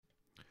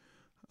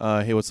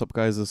Hey, what's up,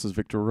 guys? This is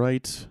Victor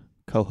Wright,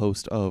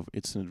 co-host of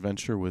It's an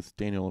Adventure with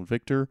Daniel and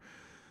Victor.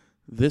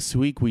 This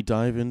week, we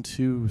dive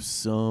into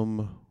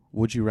some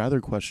Would You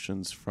Rather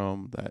questions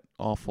from that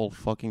awful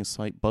fucking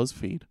site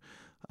BuzzFeed.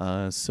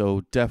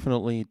 So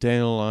definitely,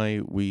 Daniel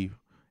and I, we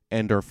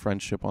end our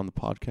friendship on the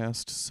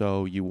podcast.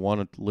 So you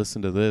want to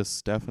listen to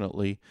this,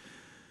 definitely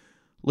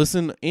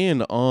listen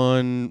in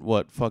on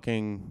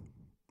fucking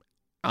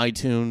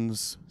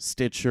iTunes,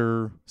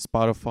 Stitcher,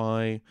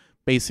 Spotify,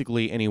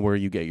 basically anywhere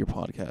you get your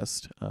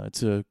podcast.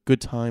 It's a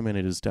good time, and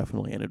it is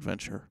definitely an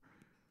adventure.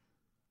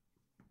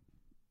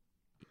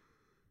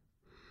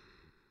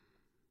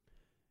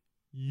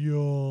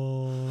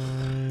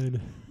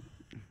 Yawn.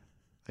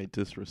 I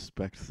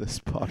disrespect this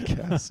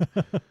podcast.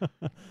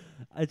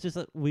 It's just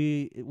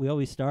we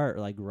always start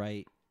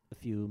right a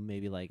few,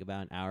 maybe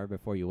about an hour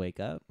before you wake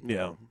up.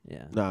 Yeah.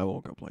 Yeah. No, I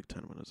woke up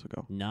 10 minutes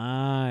ago.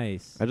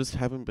 Nice. I just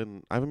haven't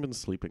been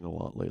sleeping a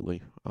lot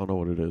lately. I don't know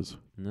what it is.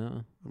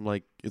 No.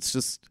 I'm it's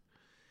just,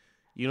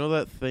 you know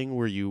that thing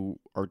where you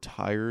are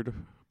tired,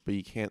 but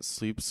you can't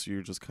sleep, so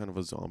you're just kind of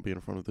a zombie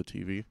in front of the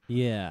TV?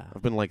 Yeah.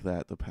 I've been like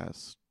that the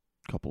past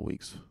couple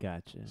weeks.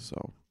 Gotcha.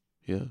 So,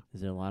 yeah. Is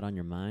there a lot on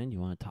your mind?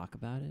 You want to talk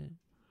about it?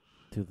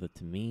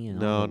 To me and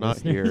No, all the not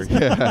here. listeners?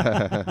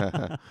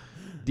 Yeah.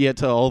 Yeah,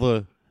 to all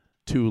the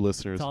two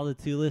listeners. To all the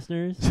two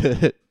listeners?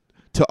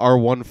 To our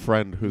one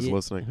friend who's Yeah,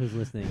 listening. Who's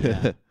listening,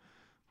 yeah.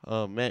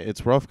 Man,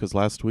 it's rough because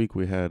last week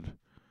we had,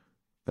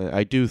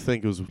 I do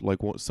think it was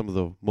some of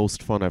the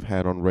most fun I've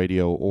had on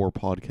radio or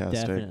podcasting.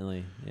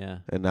 Definitely, yeah.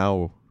 And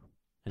now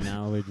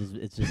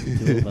it's just the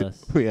two of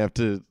us. we have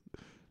to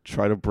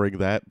try to bring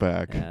that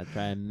back. Yeah,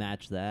 try and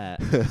match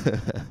that.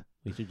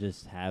 We should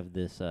just have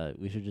this.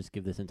 We should just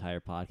give this entire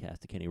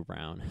podcast to Kenny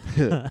Brown.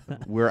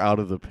 We're out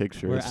of the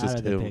picture. We're it's out just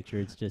of the him picture.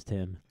 It's just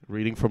him.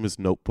 reading from his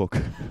notebook.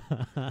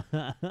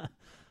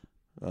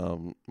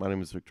 My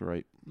name is Victor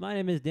Wright, My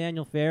name is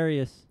Daniel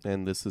Farias.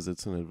 and this is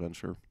It's an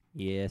Adventure.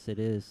 Yes, it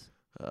is.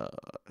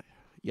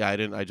 Yeah,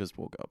 I just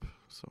woke up,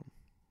 so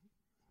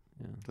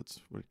Yeah. that's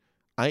what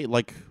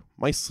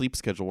my sleep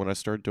schedule when I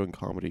started doing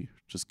comedy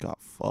just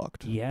got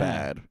fucked Yeah.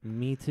 bad.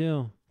 Me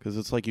too. Because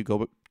it's you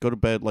go to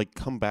bed,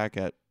 come back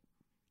at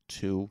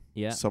 2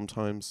 Yeah.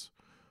 sometimes,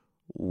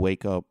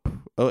 wake up.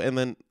 Oh, and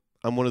then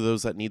I'm one of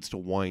those that needs to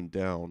wind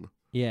down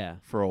Yeah.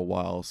 for a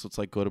while. So it's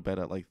go to bed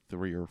at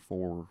 3 or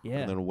 4, Yeah.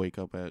 and then wake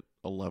up at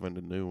 11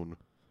 to noon.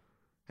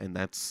 And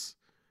that's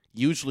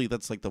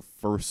the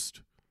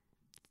first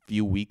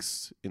few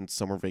weeks in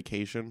summer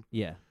vacation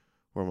Yeah.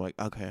 where I'm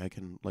okay, I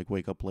can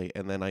wake up late,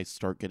 and then I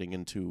start getting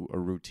into a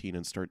routine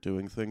and start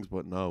doing things.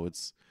 But no,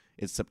 it's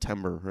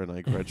September and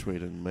I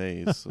graduate in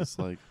May, so it's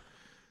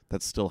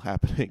that's still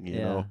happening, you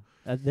know?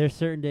 There's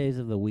certain days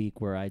of the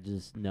week where I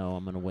just know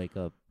I'm gonna wake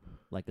up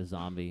like a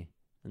zombie,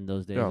 and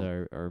those days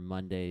are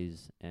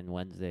Mondays and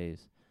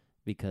Wednesdays,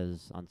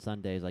 because on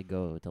Sundays I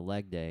go to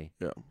leg day,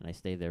 Yeah. and I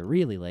stay there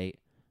really late,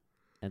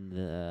 and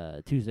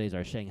the Tuesdays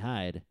are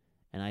Shanghaied,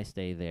 and I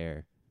stay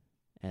there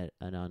at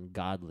an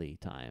ungodly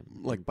time.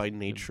 By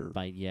nature.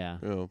 Yeah,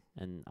 Yeah.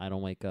 and I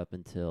don't wake up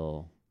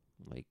until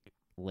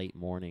late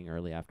morning,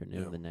 early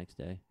afternoon Yeah. the next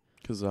day.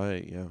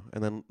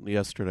 And then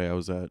yesterday I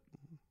was at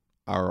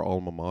our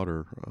alma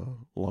mater,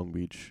 Long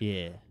Beach,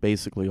 Yeah.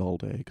 basically all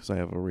day because I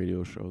have a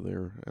radio show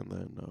there, and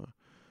then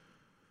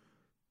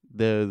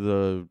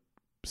the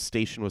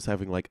station was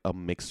having a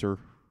mixer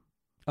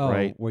Oh,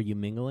 right. Were you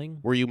mingling?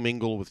 where you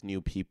mingle with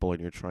new people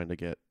and you're trying to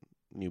get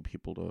new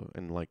people to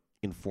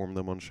inform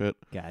them on shit.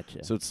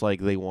 Gotcha. So it's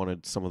they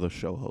wanted some of the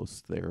show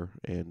hosts there,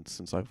 and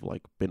since I've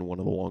been one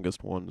of the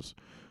longest ones,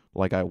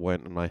 I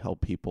went and I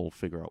helped people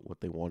figure out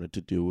what they wanted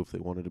to do, if they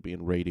wanted to be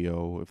in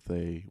radio, if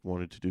they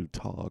wanted to do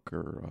talk,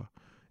 or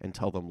and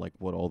tell them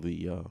what all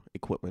the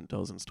equipment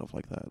does and stuff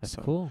like that. That's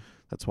so cool.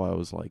 That's why I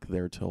was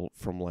there till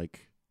from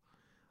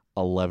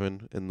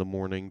 11 in the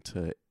morning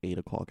to 8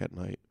 o'clock at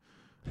night,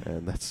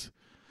 and that's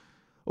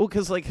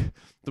because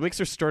the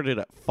mixer started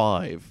at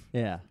 5.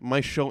 Yeah.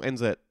 My show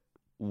ends at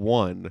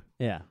 1.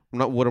 Yeah.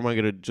 What am I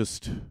gonna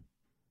just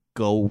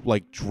go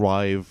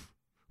drive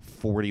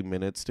 40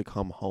 minutes to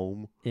come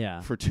home Yeah.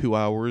 for 2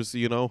 hours,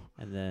 you know?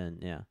 And then,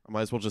 yeah. I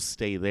might as well just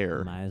stay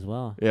there. Might as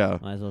well. Yeah.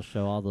 Might as well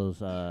show all those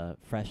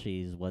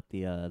freshies what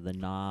the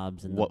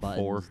knobs and What the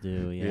buttons for.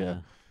 do. Yeah. Yeah.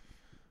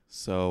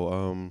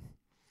 So,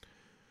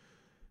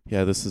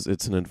 yeah,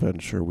 it's an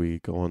adventure. We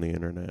go on the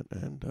internet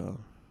and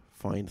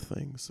find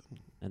things.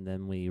 And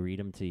then we read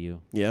them to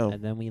you. Yeah.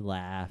 And then we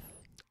laugh.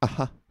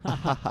 Uh-huh.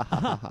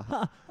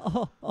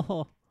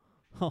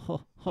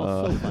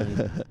 So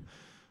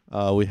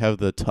funny. We have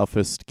the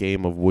toughest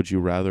game of Would You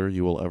Rather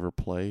you will ever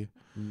play.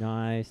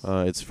 Nice.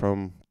 It's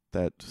from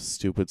that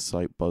stupid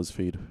site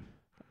BuzzFeed.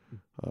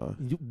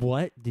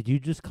 What? Did you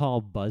just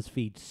call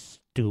BuzzFeed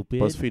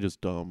stupid? BuzzFeed is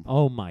dumb.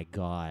 Oh, my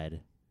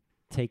God.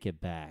 Take it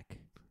back.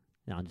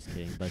 No, I'm just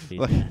kidding.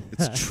 BuzzFeed.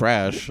 It's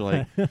trash.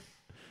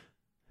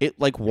 It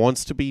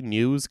wants to be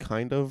news,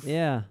 kind of.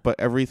 Yeah. But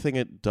everything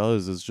it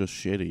does is just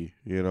shitty,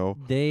 you know?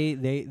 They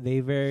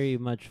very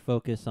much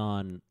focus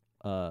on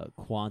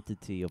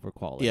quantity over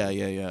quality.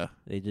 Yeah.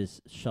 They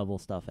just shovel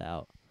stuff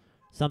out.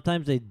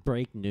 sometimes they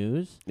break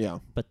news, Yeah.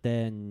 but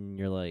then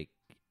you're like,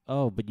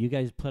 oh, but you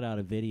guys put out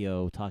a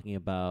video talking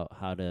about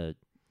how to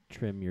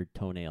trim your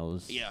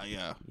toenails.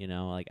 Yeah. You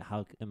know, like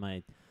how am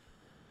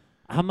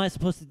I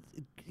supposed to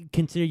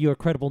consider you a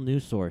credible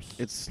news source?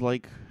 It's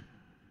like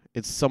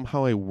it's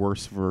somehow a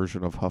worse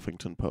version of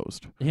Huffington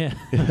Post. Yeah.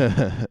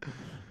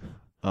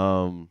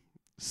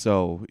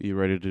 So you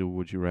ready to do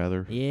Would You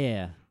Rather?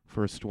 Yeah.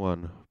 First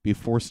one: be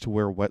forced to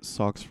wear wet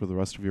socks for the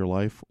rest of your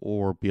life,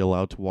 or be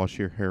allowed to wash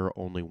your hair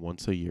only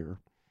once a year.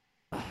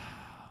 Oh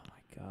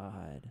my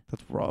God.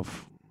 That's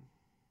rough.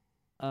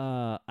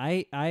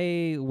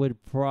 I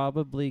would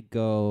probably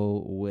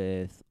go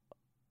with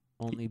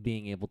only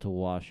being able to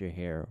wash your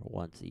hair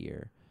once a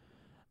year.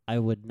 I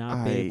would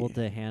not be able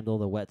to handle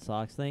the wet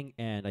socks thing,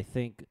 and I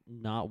think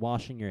not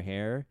washing your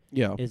hair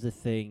Yeah. is a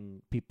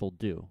thing people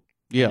do.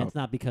 Yeah. And it's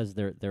not because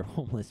they're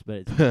homeless,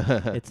 but it's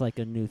it's like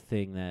a new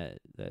thing that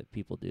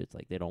people do. It's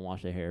like they don't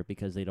wash their hair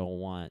because they don't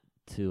want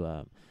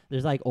to.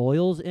 There's like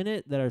oils in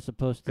it that are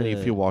supposed to. And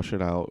if you wash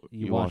it out,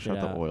 you wash it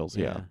out the oils.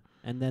 Yeah.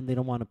 And then they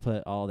don't want to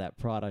put all that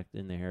product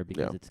in their hair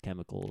because Yeah. it's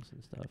chemicals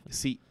and stuff.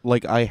 See,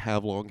 like I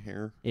have long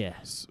hair. Yeah.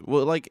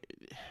 Well, like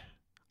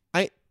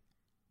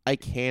I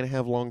can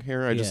have long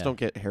hair. I just Yeah. don't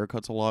get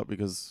haircuts a lot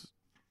because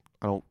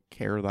I don't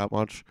care that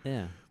much.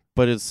 Yeah.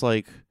 But it's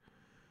like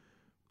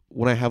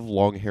when I have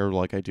long hair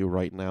like I do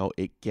right now,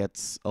 it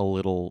gets a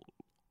little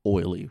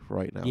oily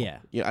right now. Yeah.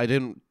 Yeah, I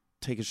didn't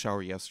take a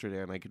shower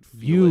yesterday and I could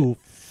feel You it.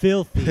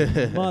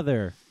 filthy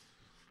mother.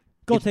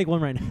 Go It- take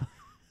one right now.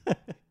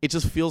 It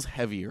just feels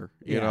heavier,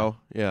 you Yeah. know?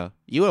 Yeah.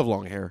 You have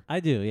long hair. I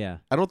do, yeah.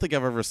 I don't think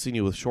I've ever seen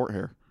you with short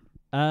hair.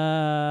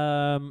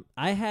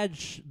 I had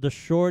the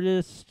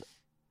shortest.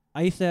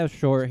 I used to have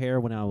short hair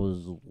when I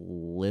was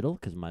little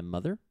because my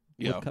mother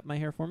Yeah. would cut my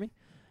hair for me,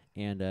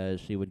 and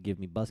she would give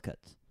me buzz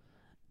cuts.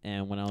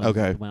 And when I was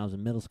Okay. when I was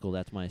in middle school,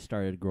 that's when I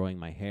started growing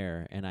my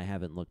hair, and I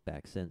haven't looked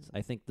back since.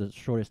 I think the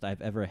shortest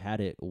I've ever had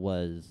it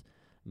was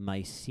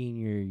my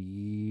senior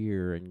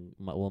year and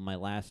my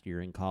last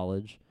year in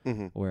college,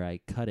 Mm-hmm. where I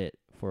cut it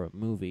for a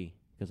movie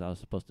because I was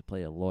supposed to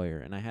play a lawyer,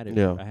 and I had it.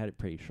 Yeah. I had it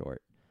pretty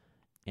short,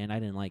 and I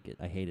didn't like it.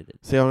 I hated it.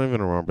 See, I don't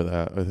even remember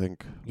that, I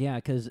think. Yeah,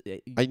 because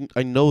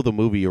I know the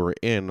movie you were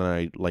in,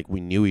 and we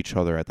knew each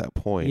other at that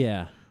point.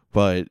 yeah,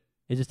 But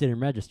it just didn't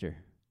register.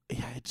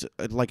 yeah, it's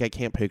like I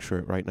can't picture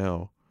it right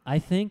now. I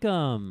think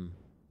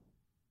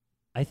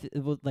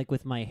like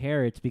with my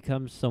hair, it's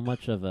become so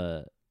much of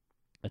a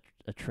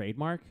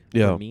trademark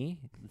Yeah. for me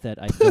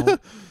that I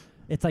don't.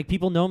 It's like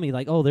people know me,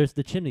 like, oh, there's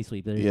the chimney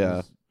sweep.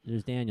 Yeah.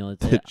 There's Daniel.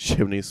 It's The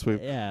chimney sweep.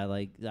 yeah,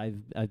 like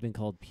I've been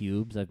called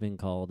pubes. I've been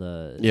called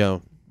Yeah.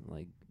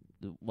 like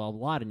a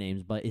lot of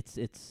names, but it's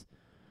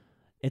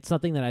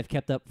something that I've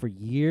kept up for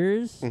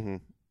years, Mm-hmm.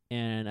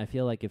 and I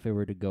feel like if it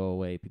were to go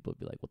away, people would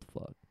be like, what the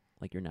fuck?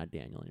 Like, you're not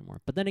Daniel anymore.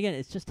 But then again,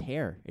 it's just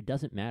hair. It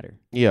doesn't matter.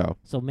 Yeah.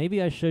 So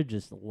maybe I should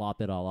just lop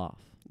it all off.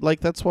 Like,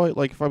 that's why,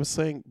 like, if I was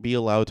saying be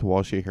allowed to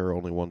wash your hair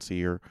only once a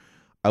year,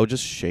 I would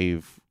just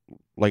shave.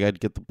 Like,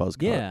 I'd get the buzz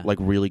cut. Yeah. Like,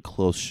 really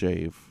close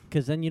shave.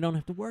 Because then you don't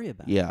have to worry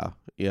about it. Yeah.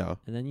 Yeah.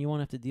 And then you won't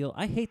have to deal.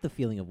 I hate the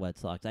feeling of wet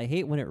socks. I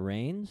hate when it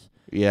rains.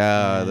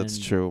 Yeah, that's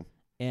And- true.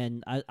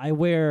 And I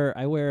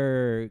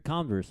wear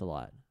Converse a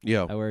lot.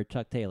 Yeah. I wear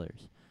Chuck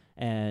Taylors.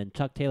 And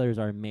Chuck Taylors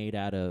are made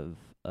out of,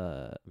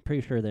 I'm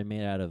pretty sure they're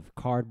made out of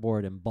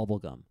cardboard and bubble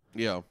gum.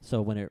 Yeah.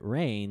 So when it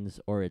rains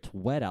or it's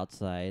wet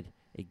outside,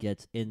 it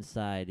gets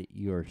inside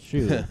your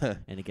shoe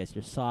and it gets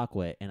your sock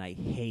wet. And I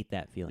hate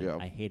that feeling. Yeah.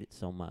 I hate it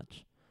so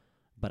much.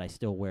 But I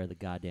still wear the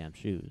goddamn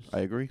shoes.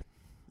 I agree.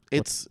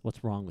 It's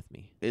What's wrong with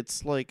me?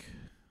 it's like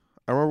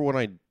I remember when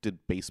I did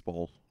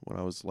baseball when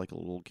I was like a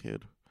little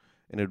kid,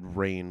 and it'd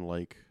rain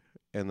like,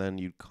 and then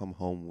you'd come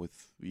home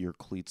with your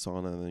cleats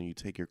on, and then you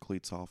take your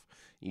cleats off,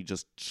 and you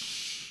just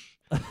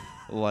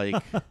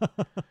like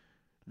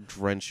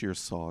drench your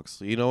socks.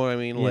 You know what I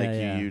mean? Yeah, Like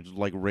yeah. you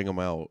like wring them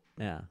out.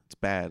 Yeah. It's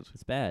bad.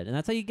 It's bad. And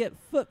that's how you get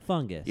foot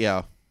fungus.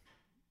 Yeah.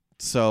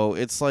 So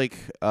it's like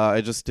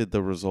I just did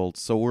the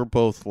results. So we're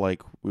both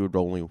like we would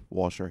only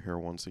wash our hair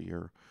once a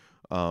year.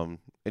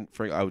 And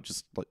Frank, I would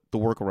just like the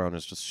workaround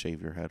is just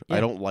shave your head. Yeah. I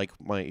don't like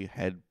my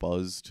head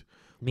buzzed,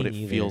 Me but it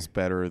neither. feels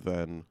better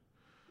than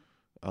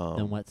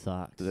wet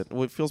socks.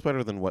 well, it feels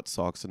better than wet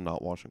socks and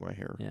not washing my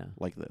hair Yeah.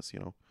 like this. You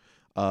know,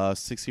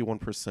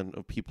 61%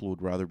 of people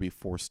would rather be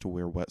forced to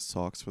wear wet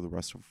socks for the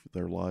rest of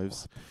their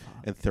lives,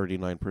 and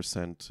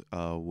 39%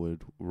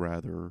 would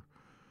rather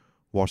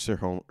wash their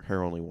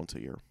hair only once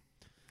a year.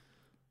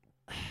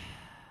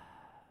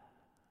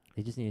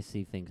 They just need to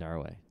see things our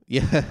way.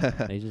 Yeah.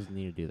 They just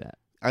need to do that.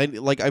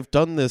 I've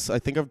done this. I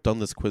think I've done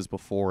this quiz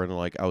before, and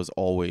like I was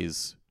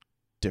always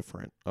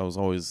different. I was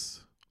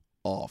always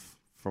off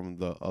from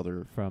the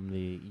other From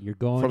the you're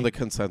going from the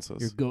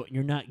consensus.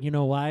 you're not. You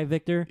know why,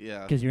 Victor?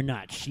 Yeah. Because you're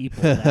not sheeple.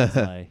 That's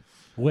why.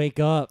 Wake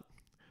up,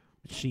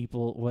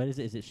 sheeple. What is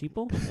it? Is it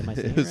sheeple? Am I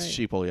saying it right? It's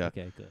sheeple, yeah.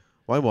 Okay, good.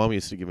 My mom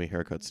used to give me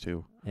haircuts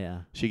too. Yeah.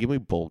 She gave me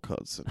bowl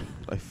cuts, and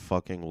I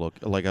fucking look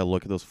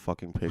at those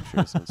fucking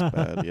pictures. And it's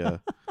bad, yeah.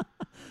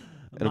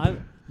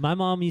 And My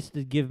mom used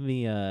to give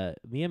me and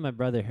my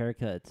brother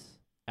haircuts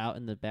out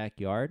in the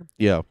backyard,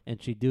 Yeah.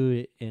 and she'd do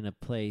it in a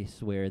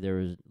place where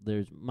there's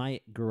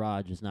my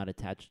garage is not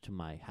attached to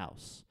my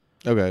house,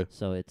 Okay.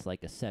 so it's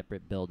like a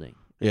separate building.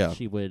 Yeah.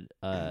 She would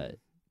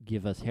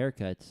give us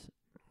haircuts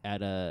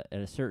at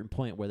a certain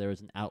point where there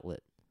was an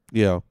outlet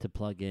Yeah. to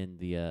plug in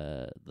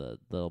the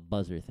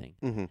buzzer thing.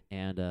 Mm-hmm.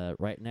 And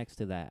right next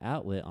to that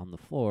outlet on the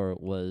floor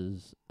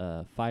was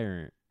a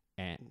fire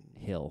ant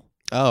hill.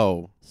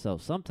 Oh. So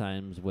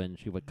sometimes when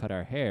she would cut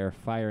our hair,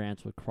 fire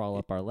ants would crawl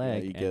up our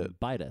leg you and get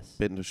bite us.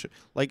 Bit into shit.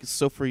 Like,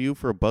 so for you,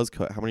 for a buzz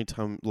cut,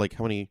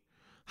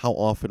 how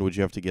often would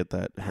you have to get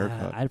that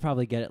haircut? I'd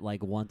probably get it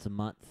like once a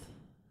month.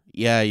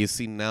 Yeah, you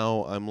see,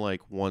 now I'm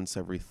like once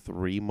every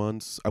 3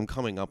 months. I'm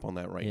coming up on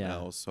that right Yeah.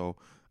 now. So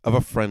I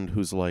have a friend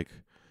who's like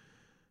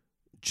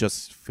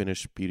just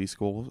finished beauty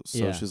school. So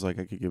Yeah. she's like,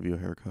 I could give you a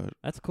haircut.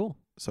 That's cool.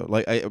 So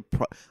like,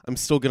 I'm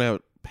still going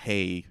to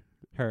pay,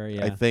 Her,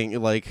 yeah. I think,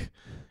 like,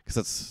 because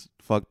that's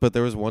fucked. But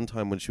there was one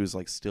time when she was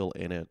like still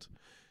in it.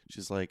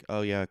 She's like,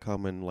 oh yeah,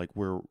 come and like,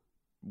 we're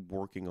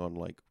working on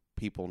like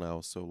people now.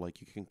 So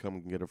like, you can come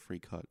and get a free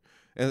cut.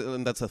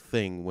 And that's a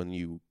thing when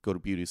you go to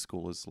beauty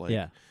school, is like,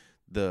 yeah.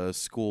 the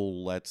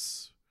school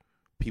lets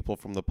people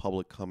from the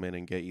public come in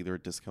and get either a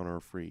discount or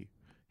a free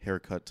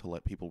haircut to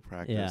let people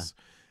practice.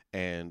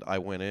 And I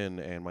went in,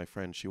 and my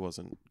friend, she was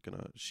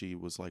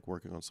like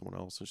working on someone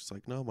else, and she's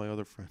like, no, my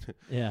other friend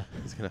Yeah.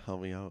 is gonna help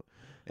me out.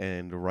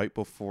 And right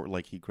before,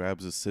 like, he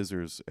grabs his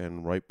scissors,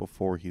 and right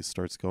before he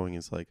starts going,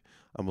 he's like,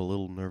 I'm a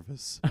little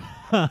nervous.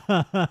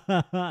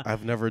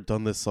 I've never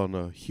done this on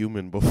a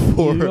human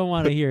before. You don't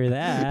want to hear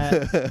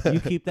that.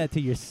 You keep that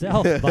to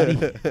yourself, buddy.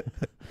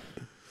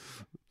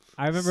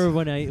 I remember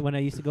when I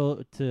used to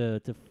go to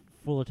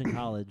Fullerton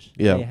College.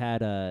 Yeah.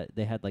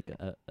 They had like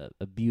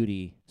a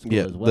beauty school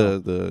Yeah, as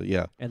well.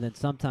 yeah. And then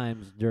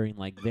sometimes during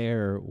like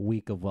their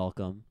week of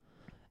welcome,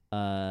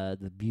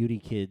 the beauty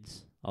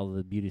kids, all of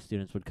the beauty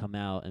students would come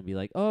out and be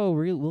like, "Oh,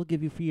 we'll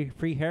give you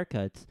free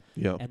haircuts."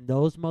 Yeah. And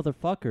those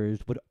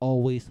motherfuckers would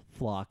always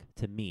flock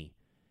to me.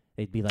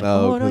 They'd be like,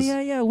 Oh, "Oh no, 'cause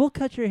yeah, we'll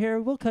cut your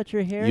hair. We'll cut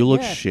your hair." You look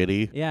yeah.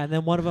 shitty. Yeah, and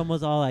then one of them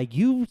was all like,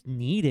 "You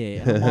need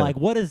it." And I'm like,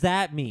 "What does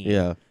that mean?"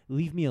 Yeah.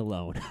 Leave me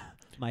alone.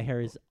 My hair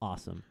is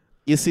awesome.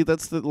 You see,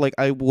 that's the, like,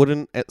 I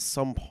wouldn't at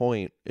some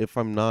point, if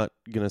I'm not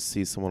gonna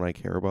see someone I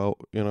care about,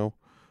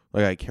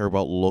 like I care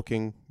about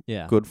looking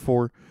Yeah. good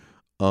for,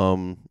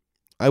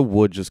 I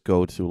would just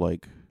go to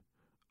like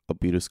a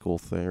beauty school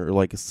thing or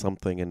like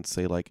something and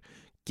say like,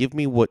 give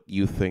me what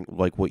you think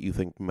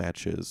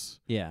matches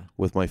Yeah.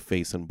 with my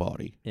face and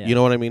body. Yeah. You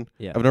know what I mean?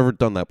 Yeah. I've never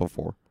done that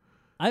before.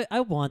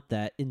 I want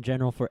that in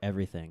general for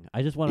everything.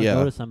 I just want to Yeah.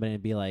 go to somebody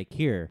and be like,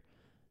 "Here,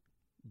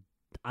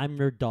 I'm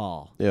your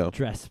doll. Yeah.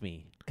 Dress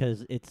me."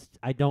 Because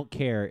I don't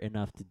care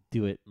enough to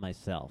do it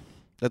myself.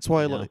 That's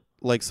why You know?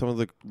 like some of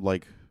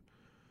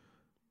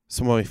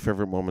my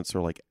favorite moments are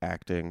like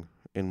acting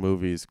in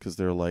movies, because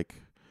they're like,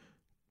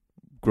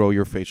 grow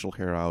your facial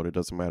hair out. It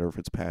doesn't matter if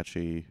it's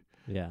patchy.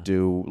 Yeah.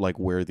 Do like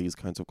wear these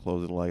kinds of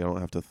clothes, and like I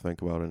don't have to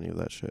think about any of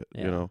that shit.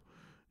 Yeah. You know?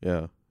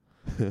 Yeah.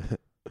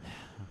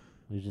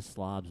 We're just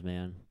slobs,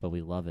 man, but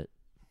we love it.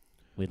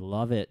 We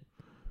love it.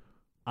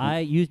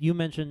 You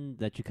mentioned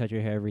that you cut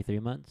your hair every 3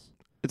 months.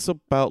 It's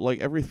about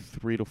like every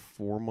 3 to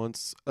 4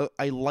 months.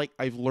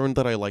 I've learned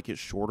that I like it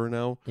shorter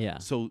now. Yeah.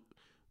 So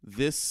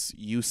this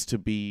used to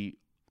be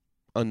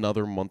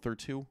another month or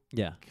two,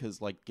 Yeah.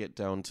 because like get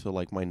down to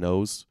like my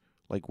nose,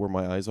 like where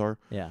my eyes are.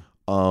 Yeah.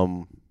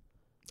 I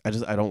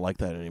don't like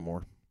that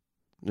anymore.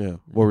 Yeah.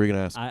 What were you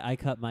gonna ask? I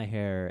cut my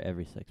hair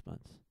every 6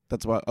 months.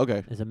 That's why.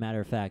 Okay. As a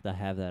matter of fact, I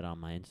have that on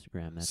my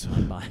Instagram. That's So-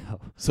 my bio.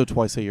 So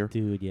twice a year.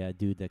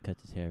 Dude that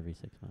cuts his hair every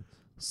 6 months.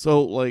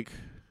 So like,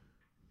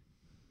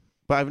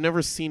 but I've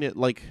never seen it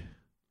like.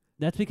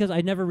 That's because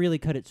I never really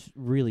cut it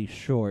really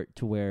short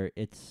to where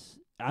it's.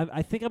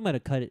 I think I'm gonna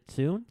cut it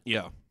soon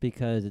Yeah.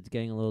 because it's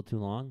getting a little too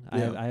long.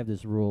 Yeah. I have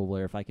this rule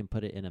where if I can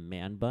put it in a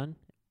man bun,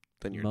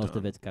 Then you're most done.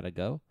 of it's gotta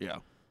go. Yeah.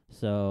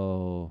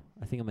 So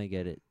I think I'm gonna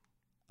get it.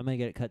 I'm gonna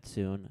get it cut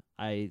soon.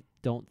 I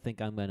don't think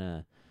I'm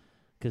gonna,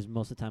 because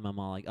most of the time I'm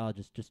all like, oh,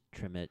 just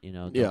trim it,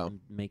 don't Yeah.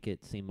 make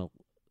it seem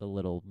a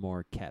little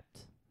more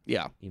kept,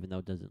 Yeah. even though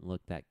it doesn't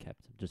look that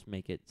kept. Just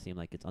make it seem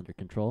like it's under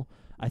control.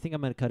 I think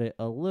I'm gonna cut it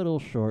a little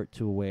short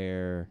to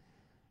where,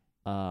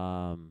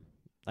 I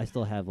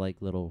still have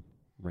like little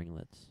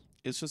ringlets.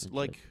 It's just and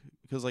like,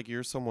 because like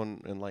you're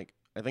someone, and like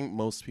I think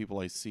most people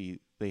I see,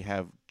 they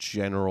have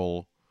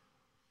generally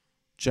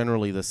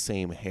the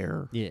same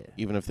hair, Yeah.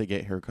 even if they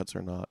get haircuts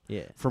or not.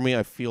 Yeah. For me,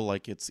 I feel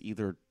like it's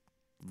either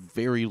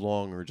very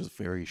long or just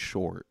very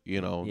short.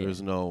 Yeah.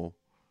 There's no,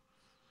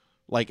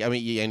 like, I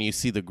mean, and you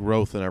see the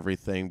growth and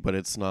everything, but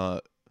it's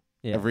not.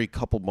 Yeah. Every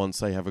couple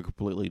months, I have a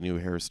completely new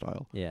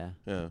hairstyle. Yeah.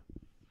 Yeah.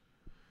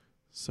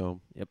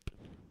 So, Yep.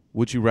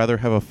 would you rather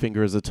have a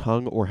finger as a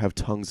tongue or have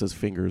tongues as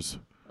fingers?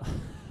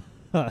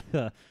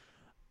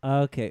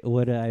 Okay.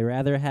 Would I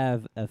rather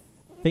have a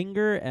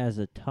finger as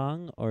a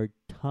tongue or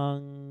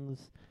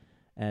tongues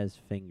as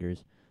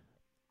fingers?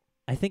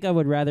 I think I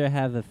would rather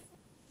have a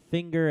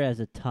finger as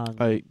a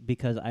tongue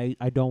because I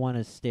don't want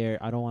to stare.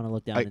 I don't want to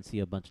look down and see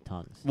a bunch of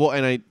tongues. Well,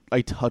 and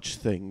I touch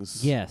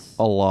things. Yes.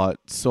 A lot.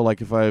 So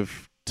like if I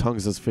have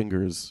tongues as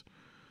fingers,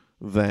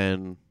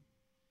 then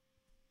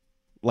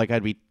like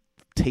I'd be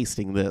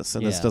tasting this,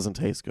 and this doesn't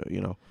taste good.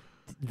 You know,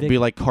 it'd be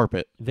like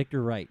carpet.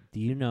 Victor Wright, do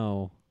you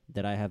know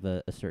that I have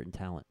a certain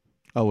talent?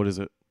 Oh, what is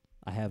it?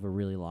 I have a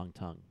really long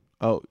tongue.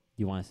 Oh,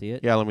 you want to see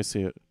it? Yeah, let me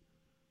see it.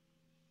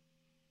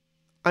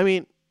 I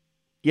mean,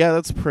 yeah,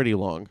 that's pretty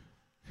long.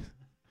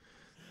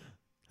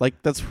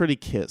 Like that's pretty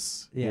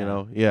Kiss, you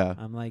know? Yeah.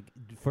 I'm like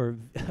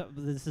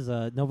this is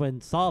no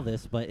one saw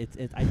this, but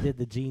I did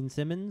the Gene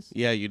Simmons.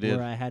 Yeah, you did.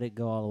 Where I had it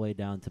go all the way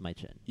down to my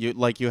chin. You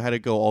had it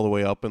go all the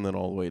way up and then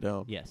all the way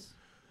down. Yes.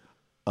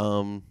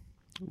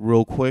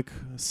 Real quick,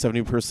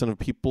 70% of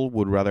people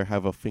would rather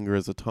have a finger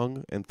as a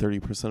tongue, and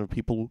 30% of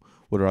people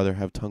would rather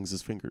have tongues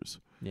as fingers.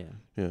 Yeah.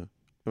 Yeah.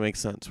 It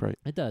makes sense, right?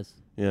 It does.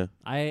 Yeah.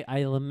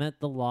 I lament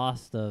the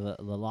loss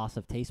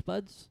of taste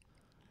buds.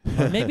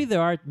 Or maybe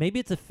maybe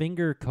it's a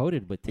finger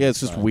coated with taste buds. Yeah,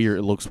 it's just weird.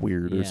 It looks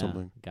weird or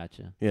something.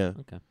 Gotcha. Yeah.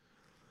 Okay.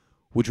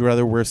 Would you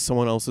rather wear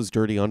someone else's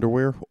dirty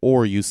underwear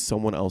or use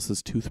someone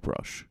else's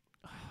toothbrush?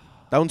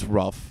 That one's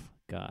rough.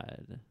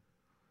 God.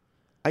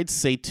 I'd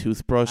say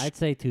toothbrush. I'd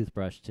say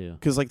toothbrush too.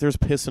 Because like there's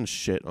piss and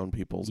shit on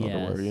people's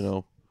underwear, you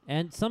know.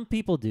 And some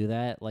people do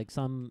that. Like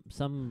some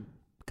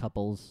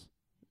couples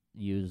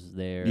use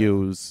their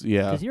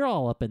because you're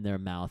all up in their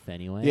mouth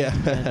anyway. Yeah.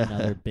 And in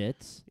other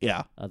bits.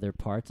 Yeah. Other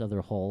parts, other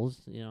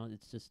holes. You know,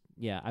 it's just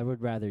I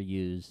would rather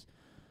use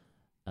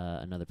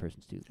another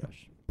person's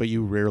toothbrush. But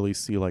you rarely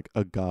see like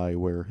a guy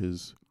wear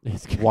his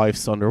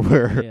wife's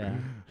underwear.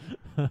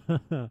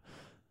 Yeah.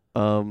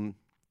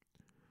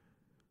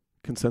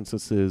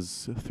 Consensus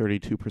is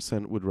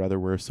 32% would rather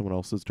wear someone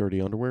else's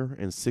dirty underwear,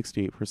 and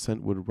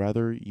 68% would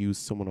rather use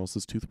someone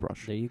else's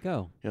toothbrush. There you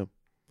go. Yeah.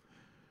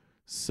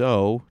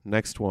 So,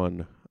 next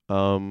one.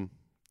 Don't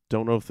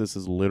know if this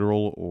is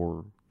literal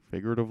or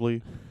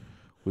figuratively.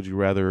 Would you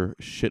rather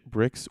shit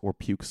bricks or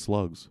puke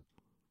slugs?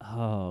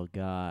 Oh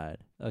God.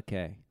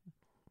 Okay.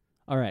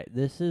 All right.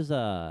 This is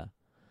a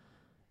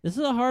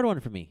hard one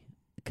for me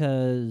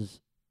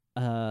because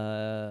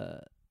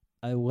I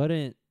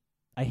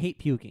hate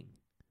puking.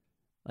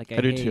 Like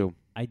I do too.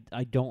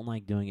 I don't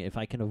like doing it. If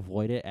I can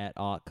avoid it at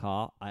all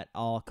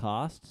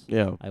costs,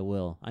 yeah, I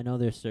will. I know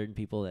there's certain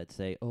people that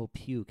say, "Oh,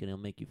 puke and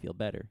it'll make you feel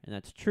better," and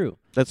that's true.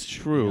 That's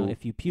true. You know,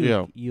 if you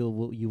puke, you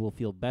will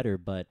feel better.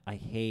 But I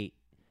hate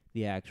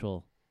the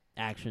actual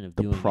action of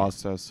doing the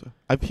process.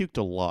 I've puked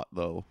a lot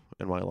though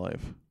in my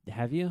life.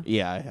 Have you?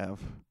 Yeah, I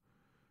have.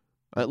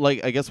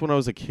 I guess when I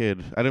was a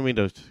kid, I didn't mean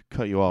to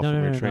cut you off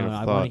from your train of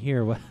thought. I want to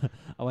hear what.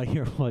 I want to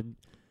hear what.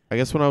 I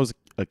guess when I was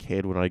a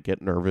kid, when I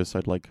get nervous,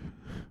 I'd like.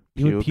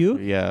 You would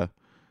puke? Yeah.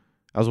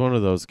 I was one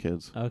of those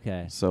kids.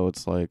 Okay. So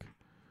it's like,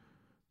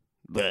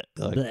 bleh,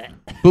 like bleh.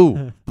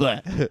 Boo,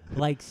 bleh.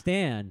 Like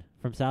Stan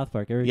from South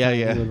Park. Every time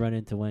he would run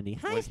into Wendy.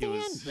 Hi, when Stan. He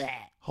was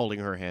holding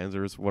her hands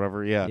or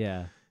whatever. Yeah.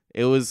 Yeah.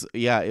 It was.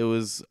 That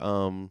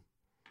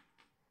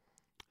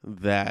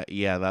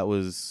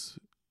was.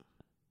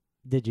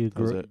 Did you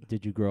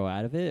grow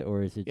out of it,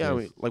 or is it? Yeah. Just I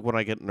mean, like when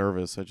I get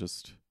nervous,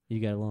 you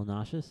get a little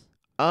nauseous.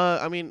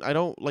 I mean, I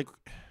don't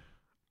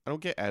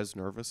get as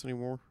nervous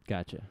anymore.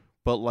 Gotcha.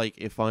 But like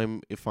if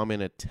I'm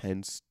in a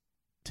tense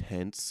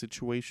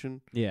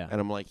situation, yeah, and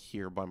I'm like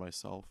here by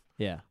myself,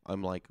 yeah,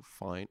 I'm like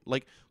fine.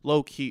 Like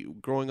low key,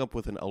 growing up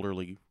with an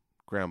elderly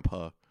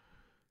grandpa,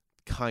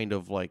 kind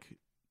of like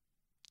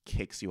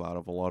kicks you out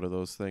of a lot of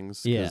those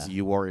things because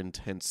you are in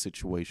tense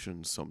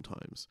situations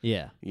sometimes.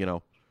 Yeah, you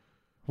know.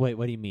 Wait,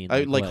 what do you mean?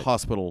 Like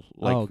hospital,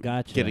 like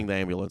gotcha. getting the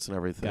ambulance and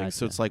everything. Gotcha.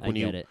 So it's like when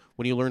you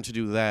learn to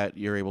do that,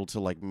 you're able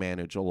to like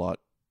manage a lot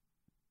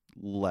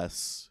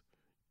less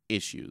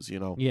issues, you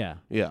know? Yeah.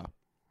 Yeah.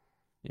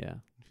 Yeah.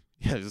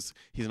 Yeah,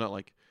 he's not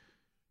like,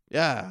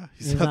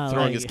 he's not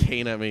throwing his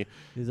cane at me.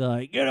 He's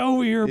like, get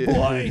over here,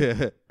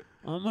 boy.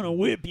 I'm going to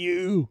whip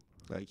you.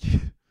 Like,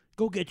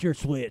 go get your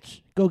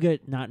Switch. Go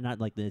get, not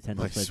like the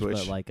Nintendo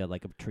Switch, but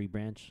like a tree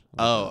branch.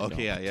 Like,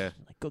 okay, yeah.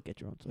 Like, go get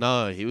your own Switch.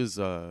 No, he's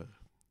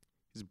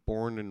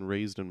born and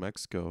raised in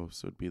Mexico,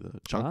 so it'd be the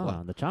chancla.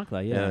 Ah, the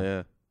chancla,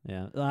 yeah.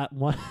 Yeah.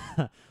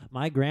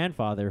 My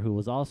grandfather, who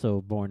was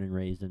also born and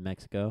raised in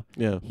Mexico,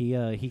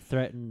 he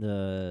threatened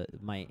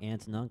my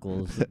aunts and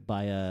uncles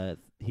by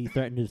he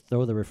threatened to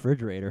throw the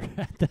refrigerator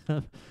at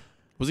them.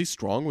 Was he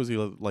strong? Was he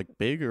like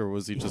big, or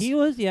was he just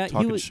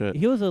talking shit?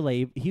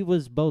 He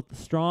was both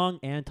strong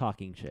and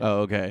talking shit.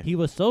 Oh, okay. He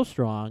was so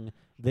strong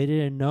they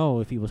didn't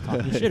know if he was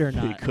talking shit or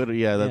not. He could,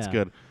 that's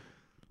good.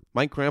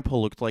 My grandpa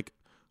looked like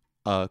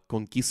a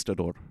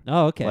conquistador.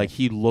 Oh, okay. Like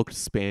he looked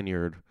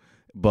Spaniard.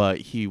 But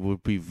he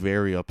would be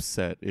very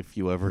upset if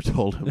you ever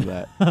told him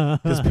that.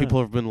 Because people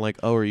have been like,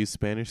 oh, are you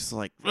Spanish? It's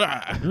like,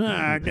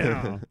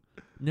 no.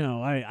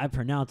 No, I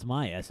pronounce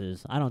my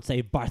S's. I don't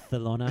say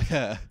Barcelona.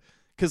 Yeah.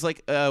 Because,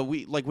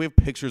 we have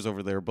pictures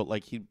over there, but,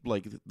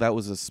 that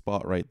was a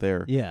spot right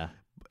there. Yeah.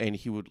 And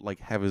he would,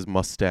 have his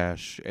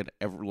mustache and,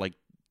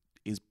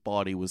 his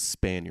body was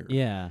Spaniard.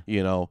 Yeah.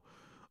 You know?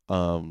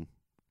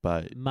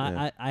 But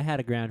I had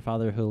a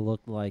grandfather who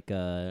looked like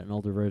an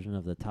older version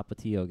of the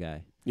Tapatio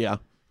guy. yeah.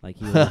 Like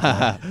he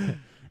was.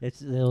 It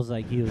was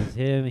like he was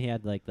him. He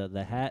had like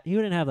the hat. He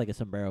wouldn't have like a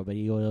sombrero, but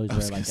he would always wear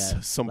like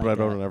a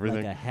sombrero and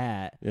everything, like a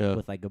hat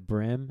with like a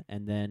brim,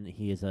 and then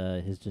his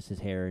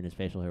hair and his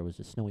facial hair was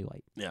just snowy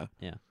white. Yeah.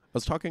 Yeah. I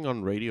was talking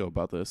on radio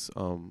about this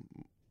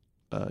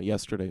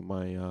yesterday.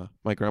 My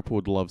grandpa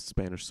would love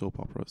Spanish soap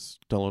operas,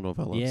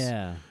 telenovelas.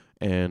 Yeah.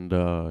 And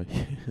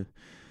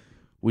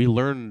we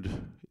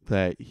learned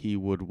that he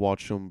would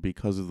watch them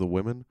because of the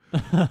women.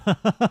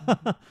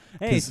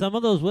 Hey, some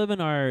of those women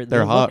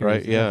they're hot,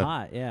 right? Yeah. They're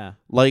hot, yeah.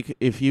 Like,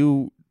 if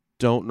you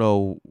don't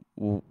know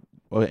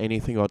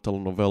anything about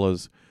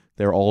telenovelas,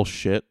 they're all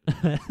shit.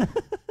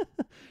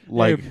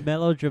 Like, they're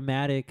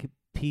melodramatic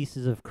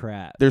pieces of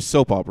crap. They're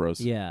soap operas.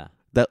 Yeah.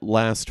 That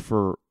last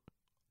for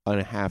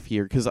a half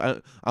year. Because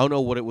I don't know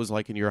what it was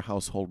like in your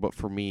household, but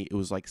for me, it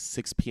was like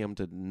 6 p.m.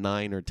 to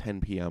 9 or 10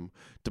 p.m.,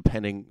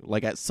 depending.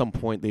 Like, at some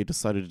point, they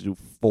decided to do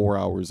 4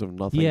 hours of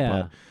nothing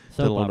but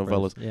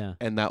telenovelas. Yeah.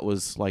 And that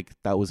was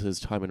his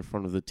time in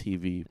front of the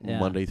TV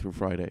Monday through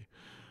Friday.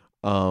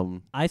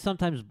 I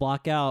sometimes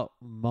block out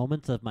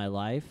moments of my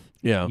life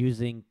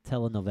using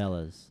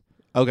telenovelas.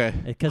 Okay.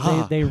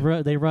 Because they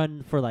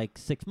run for like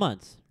 6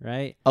 months,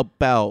 right?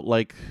 About,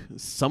 like,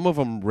 some of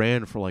them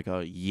ran for like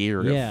a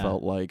year, it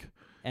felt like.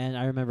 And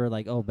I remember,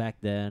 like, back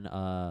then,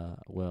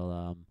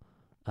 Amor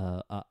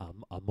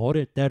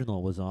Eterno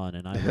was on,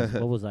 and I was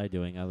what was I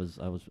doing? I was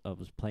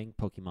playing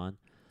Pokemon.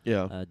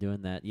 Yeah.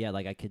 Doing that. Yeah,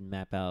 like I can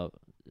map out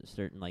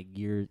certain like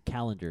year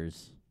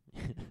calendars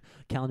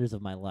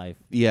of my life.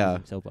 Yeah.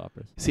 Using soap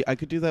operas. See, I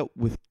could do that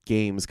with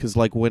games because,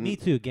 like, when me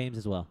too, games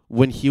as well.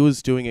 When he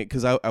was doing it,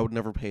 because I would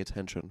never pay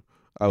attention.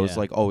 I was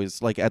like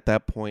always like at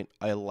that point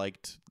I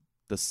liked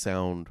the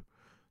sound.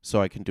 So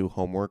I can do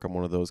homework. I'm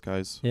one of those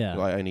guys. Yeah.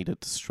 I need a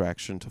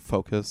distraction to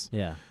focus.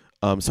 Yeah.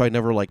 So I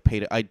never like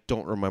paid it. I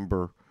don't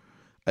remember.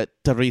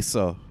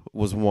 Teresa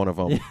was one of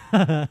them.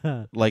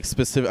 Like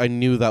specific. I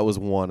knew that was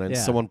one, and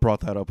someone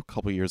brought that up a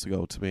couple years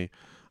ago to me.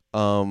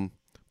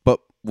 But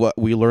what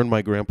we learned,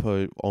 my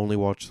grandpa only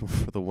watched them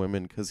for the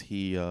women because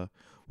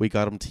we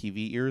got him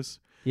TV ears.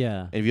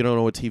 Yeah. And if you don't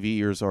know what TV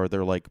ears are,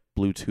 they're like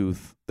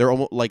Bluetooth. They're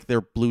almost like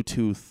they're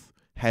Bluetooth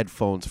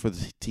headphones for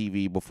the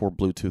TV before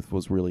Bluetooth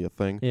was really a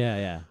thing.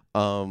 Yeah.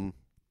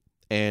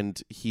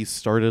 And he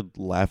started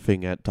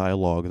laughing at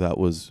dialogue that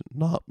was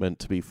not meant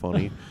to be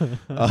funny.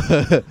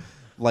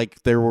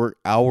 Like there were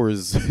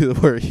hours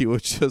where he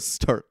would just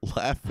start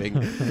laughing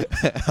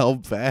at how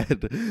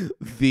bad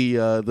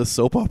the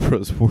soap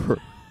operas were.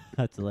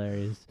 That's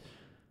hilarious.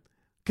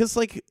 'Cause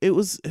like it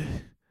was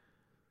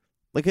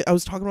like I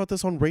was talking about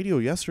this on radio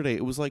yesterday.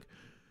 It was like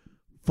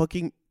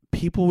fucking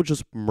people would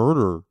just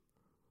murder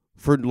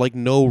for like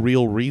no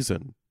real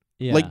reason.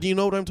 Yeah. Like, do you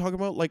know what I'm talking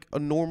about? Like a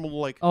normal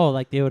like. Oh,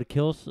 like they would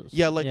kill.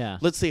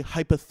 Let's say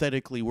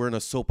hypothetically we're in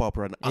a soap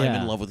opera and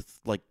I'm in love with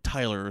like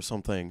Tyler or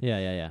something.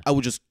 Yeah. I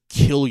would just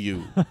kill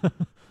you,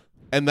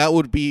 and that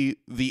would be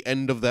the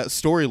end of that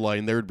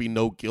storyline. There would be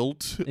no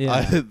guilt.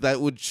 Yeah.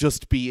 That would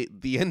just be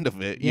the end of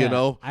it. Yeah. You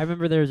know. I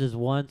remember there was this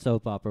one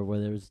soap opera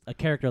where there was a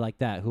character like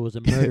that who was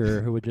a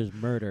murderer who would just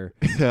murder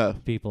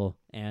people,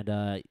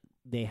 and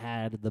they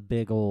had the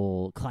big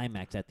old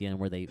climax at the end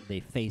where they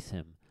face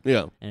him.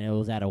 Yeah. And it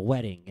was at a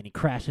wedding, and he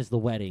crashes the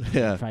wedding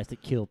and tries to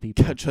kill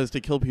people. Tries to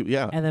kill people,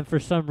 yeah. And then for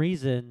some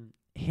reason,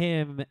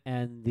 him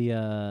and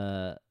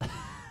the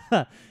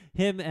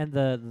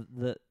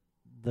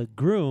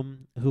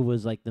groom, who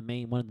was like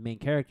one of the main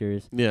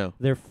characters,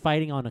 they're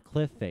fighting on a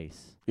cliff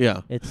face.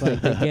 Yeah. It's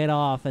like they get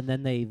off, and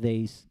then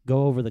they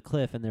go over the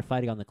cliff, and they're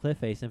fighting on the cliff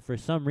face, and for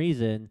some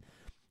reason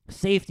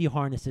safety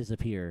harnesses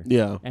appear.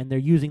 Yeah. And they're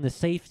using the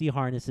safety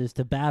harnesses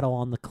to battle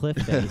on the cliff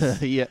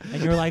face. Yeah.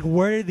 And you're like,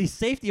 where did these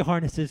safety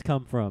harnesses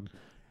come from?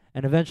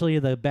 And eventually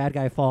the bad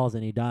guy falls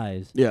and he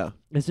dies. Yeah.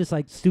 It's just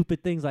like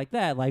stupid things like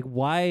that. Like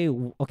why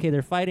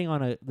they're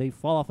fighting they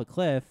fall off a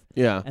cliff.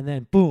 Yeah. And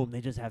then boom,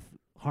 they just have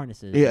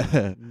harnesses. Yeah.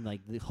 And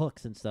like the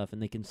hooks and stuff,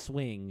 and they can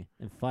swing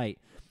and fight.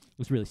 It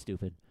was really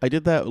stupid. I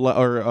did that,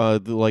 or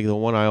the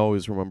one I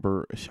always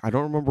remember. I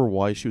don't remember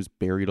why she was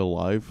buried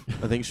alive.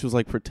 I think she was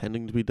like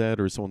pretending to be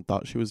dead, or someone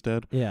thought she was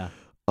dead. Yeah.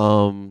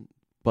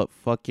 But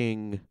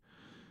fucking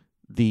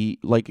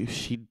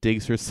she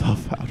digs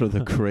herself out of the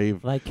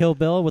grave, like Kill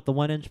Bill with the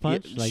 1-inch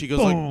punch. Yeah, like, she goes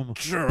boom,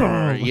 like,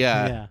 boom.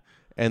 Yeah.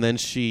 And then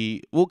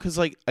she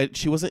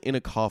wasn't in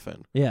a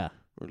coffin. Yeah.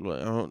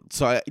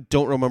 So I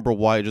don't remember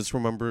why. I just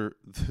remember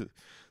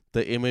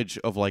the image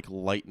of like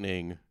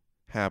lightning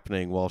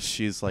happening while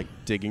she's like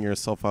digging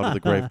herself out of the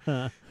grave,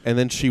 and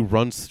then she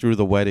runs through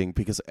the wedding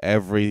because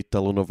every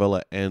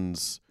telenovela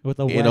ends with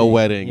a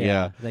wedding.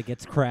 That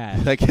gets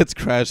crashed. That gets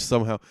crashed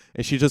somehow,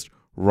 and she just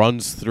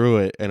runs through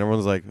it, and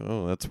everyone's like,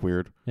 "Oh, that's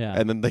weird." Yeah,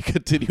 and then they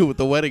continue with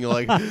the wedding,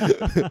 like.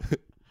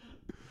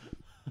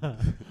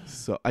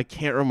 So I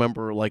can't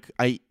remember. Like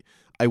I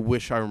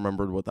wish I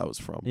remembered what that was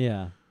from.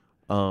 Yeah.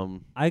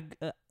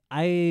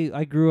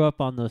 I grew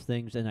up on those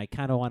things, and I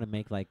kind of want to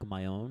make like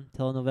my own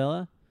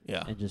telenovela.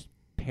 Yeah. And just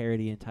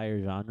parody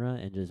entire genre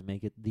and just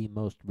make it the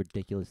most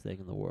ridiculous thing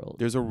in the world.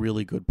 There's a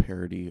really good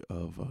parody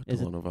of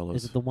telenovelas.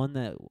 Is it the one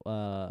that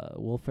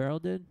Will Ferrell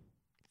did?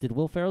 Did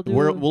Will Ferrell do?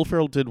 Will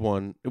Ferrell did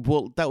one.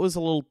 Well, that was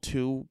a little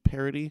too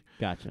parody.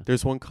 Gotcha.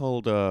 There's one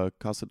called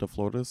Casa de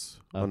Flores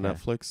on Okay.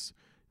 Netflix.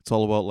 It's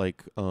all about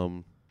like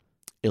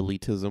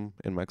elitism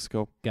in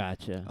Mexico.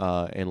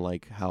 Gotcha. And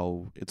like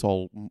how it's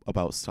all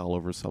about style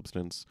over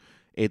substance.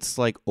 It's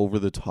like over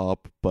the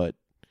top, but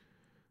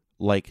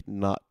like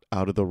not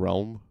out of the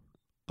realm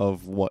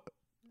of what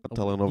a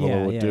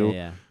telenovela would do.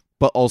 Yeah.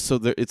 But also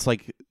it's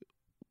like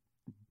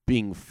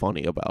being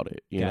funny about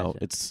it. You know,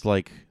 Gotcha. it's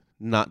like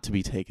not to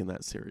be taken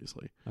that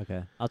seriously.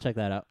 Okay. I'll check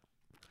that out.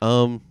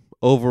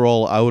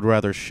 Overall, I would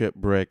rather shit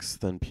bricks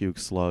than puke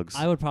slugs.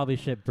 I would probably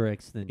ship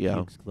bricks than Yeah.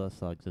 puke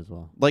slugs as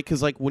well. Like,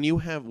 'cause like when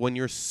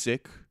you're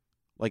sick,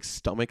 like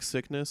stomach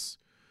sickness,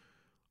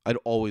 I'd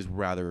always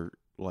rather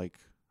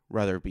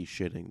be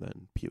shitting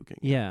than puking.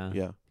 Yeah.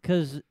 Yeah.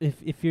 Because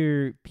if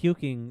you're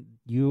puking,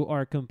 you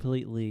are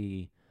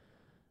completely.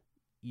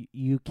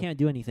 You can't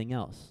do anything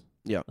else.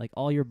 Yeah. Like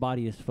all your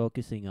body is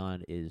focusing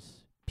on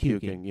is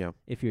puking. Yeah.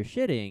 If you're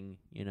shitting,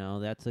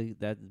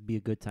 that'd be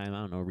a good time. I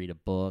don't know, read a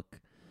book,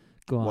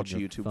 go Watch on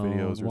your YouTube phone,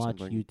 videos or watch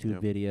something.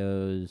 YouTube Yeah.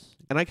 videos.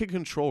 And I can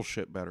control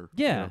shit better.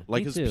 Yeah,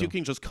 Like, me 'cause too.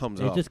 puking just comes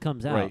It up. just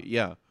comes out. Right.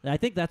 Yeah. And I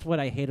think that's what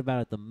I hate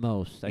about it the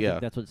most. I Yeah.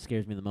 think that's what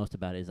scares me the most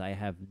about it is I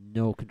have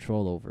no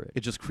control over it.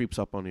 It just creeps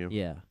up on you.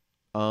 Yeah.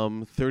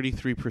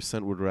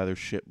 33% would rather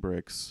shit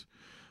bricks,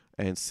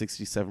 and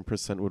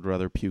 67% would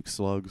rather puke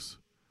slugs.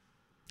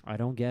 I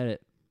don't get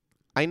it.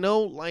 I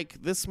know,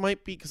 like, this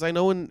might be because I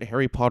know in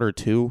Harry Potter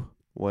 2,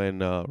 when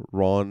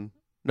Malfoy,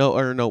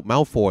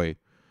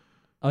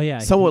 Oh yeah.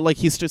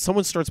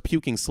 someone starts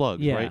puking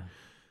slugs, Yeah. right?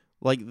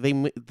 Like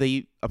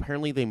they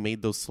apparently they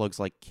made those slugs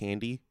like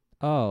candy,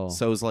 Oh.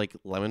 so it was like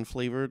lemon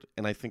flavored,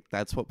 and I think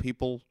that's what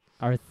people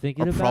are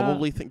thinking are about?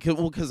 probably thinking.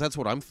 Well, because that's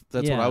what what I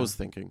Yeah. was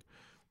thinking,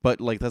 but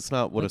like that's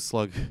not what a Like-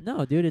 slug.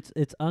 No, dude,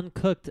 it's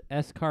uncooked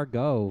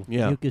escargot,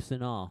 Yeah. mucus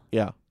and all.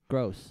 Yeah,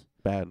 Gross.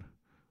 bad.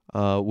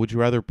 Would you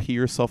rather pee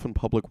yourself in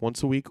public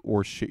once a week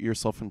or shit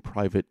yourself in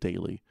private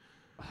daily?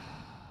 Oh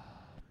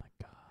my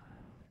god.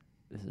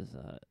 This is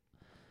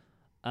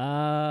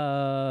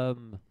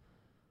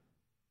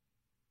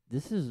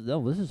this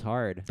is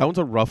hard. That one's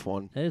a rough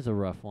one. That is a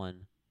rough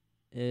one.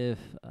 If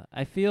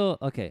I feel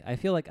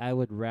like I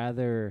would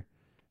rather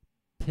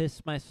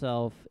piss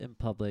myself in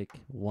public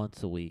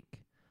once a week.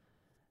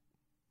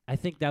 I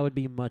think that would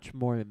be much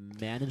more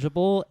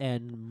manageable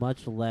and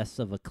much less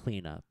of a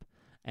cleanup.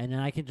 And then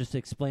I can just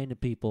explain to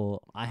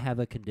people I have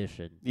a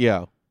condition.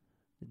 Yeah.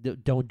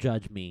 Don't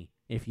judge me.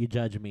 If you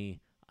judge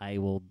me, I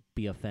will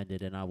be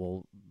offended and I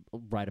will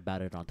write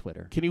about it on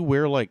Twitter. Can you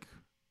wear like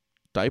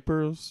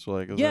diapers?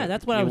 Like Yeah,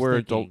 that's what can I you was wear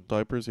thinking. adult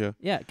diapers? Yeah.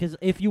 Yeah, because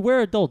if you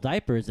wear adult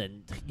diapers,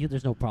 then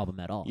there's no problem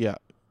at all. Yeah.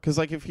 Because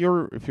like if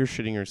you're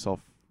shitting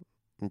yourself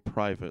in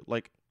private,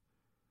 like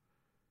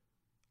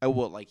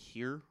like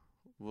here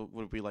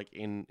would it be like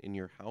in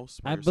your house?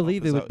 by I yourself?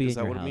 believe Is it would that- be is in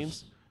that your what house. it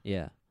means?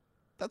 Yeah.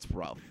 That's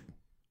rough.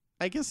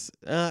 I guess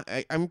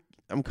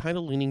I'm kind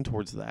of leaning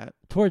towards that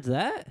Towards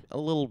that? a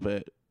little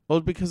bit. Well,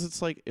 because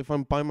it's like if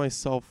I'm by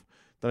myself,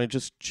 then I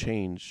just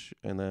change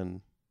and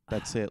then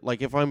that's it.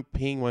 Like if I'm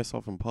peeing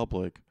myself in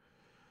public,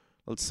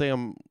 let's say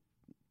I'm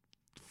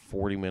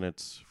 40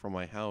 minutes from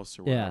my house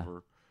or Yeah.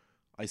 whatever,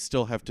 I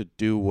still have to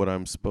do what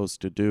I'm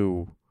supposed to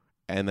do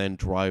and then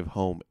drive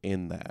home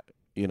in that,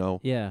 you know?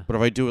 Yeah. But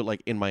if I do it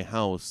like in my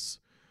house,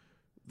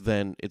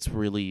 then it's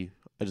really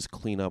I just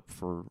clean up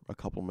for a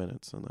couple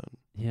minutes and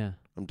then Yeah.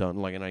 I'm done.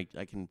 Like, and I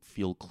can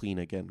feel clean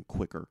again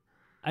quicker.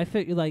 I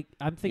feel like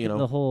I'm thinking know?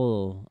 the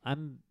whole.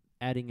 I'm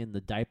adding in the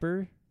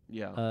diaper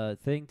Yeah.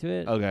 thing to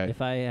it. Okay.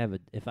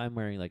 If I'm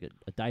wearing like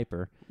a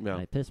diaper and Yeah.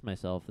 I piss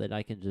myself, then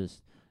I can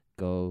just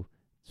go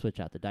switch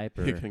out the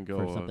diaper You can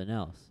go, for something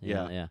else. You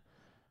yeah. know? Yeah.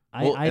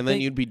 Well, I and then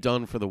think you'd be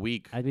done for the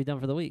week. I'd be done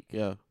for the week.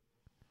 Yeah.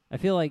 I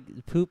feel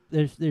like poop.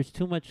 There's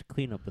too much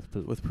cleanup with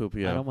poop. With poop, I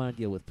yeah. don't want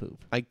to deal with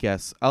poop. I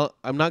guess.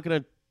 I'm not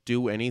going to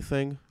do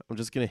anything. I'm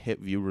just going to hit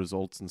view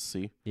results and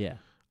see. Yeah.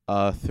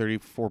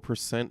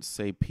 34%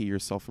 say pee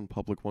yourself in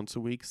public once a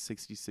week.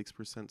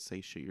 66%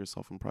 say shit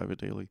yourself in private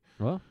daily.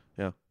 Well.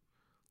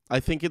 I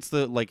think it's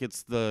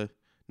the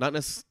not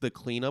necessarily the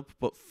cleanup,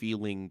 but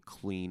feeling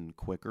clean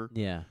quicker.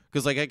 Yeah.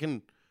 Because like I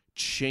can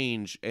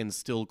change and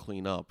still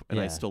clean up, and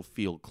I Yeah. still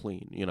feel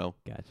clean. You know.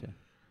 Gotcha.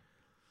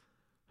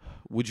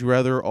 Would you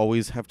rather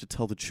always have to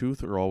tell the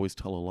truth or always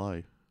tell a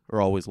lie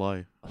or always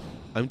lie?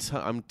 I'm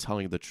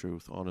telling the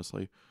truth,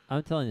 honestly.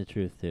 I'm telling the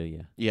truth too.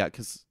 Yeah. Yeah,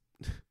 because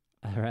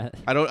All right.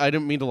 I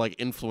didn't mean to like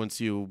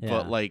influence you, Yeah.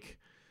 but like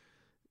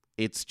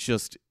it's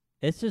just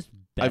It's just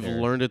better. I've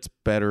learned it's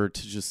better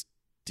to just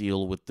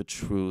deal with the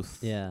truth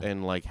Yeah.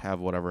 and like have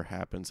whatever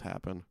happens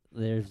happen.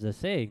 There's the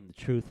saying, the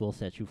truth will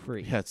set you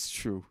free. Yeah, it's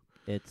true.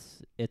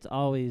 It's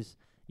always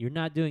you're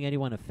not doing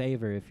anyone a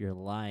favor if you're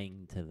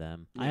lying to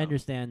them. I Yeah.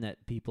 understand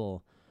that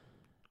people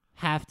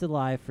have to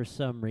lie for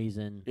some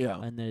reason.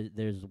 Yeah. And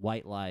there's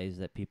white lies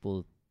that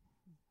people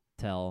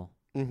tell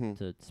Mm-hmm.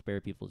 to spare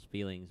people's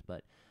feelings,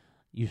 but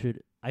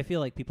I feel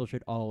like people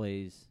should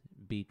always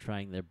be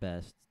trying their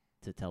best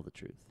to tell the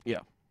truth.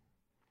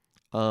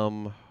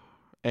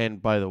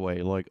 And by the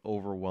way, like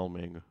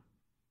overwhelming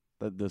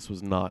that this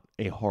was not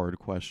a hard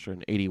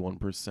question.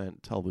 81%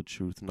 tell the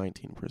truth,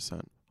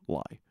 19%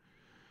 lie.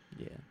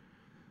 Yeah.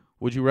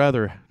 Would you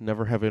rather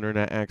never have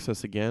internet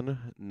access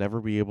again,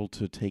 never be able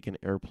to take an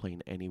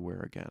airplane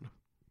anywhere again?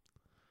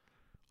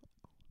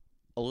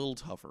 A little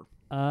tougher.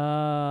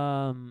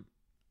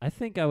 I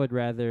think I would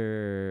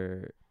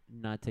rather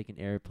not take an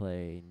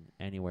airplane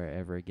anywhere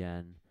ever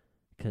again,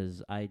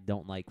 'cause I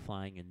don't like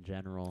flying in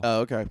general,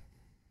 Oh, okay.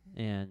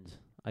 and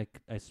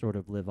I sort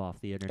of live off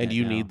the internet. And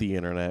you now. need the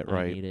internet, I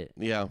right? need it.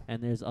 Yeah.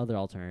 And there's other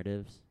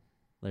alternatives.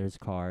 There's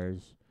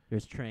cars.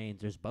 There's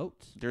trains. There's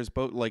boats. There's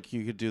boat, like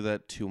you could do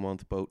that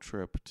 2-month boat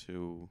trip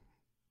to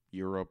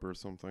Europe or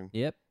something.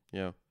 Yep.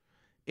 Yeah.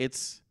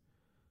 It's,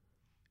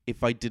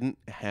 if I didn't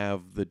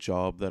have the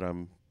job that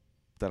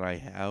I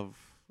have,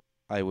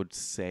 I would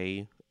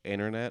say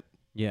internet,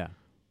 Yeah.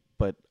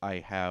 but I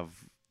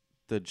have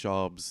the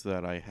jobs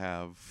that I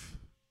have,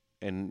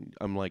 and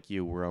I'm like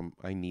you where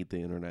I need the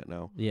internet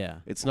now.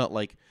 Yeah. It's not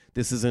like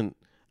this isn't,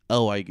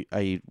 oh,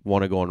 I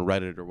want to go on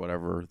Reddit or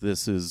whatever.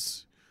 This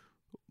is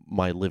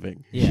my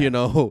living, Yeah. you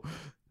know?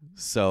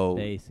 So,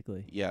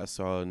 Basically. yeah,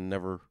 so I'll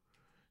never,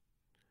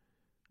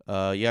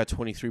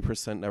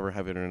 23% never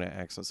have internet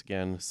access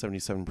again.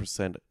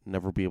 77%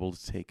 never be able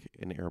to take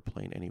an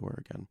airplane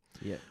anywhere again.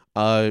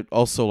 Yeah.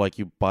 Also, like,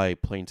 you buy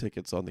plane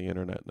tickets on the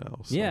internet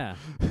now. So. Yeah.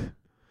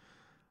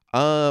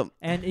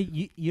 And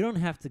you don't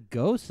have to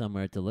go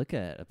somewhere to look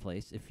at a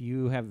place. If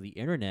you have the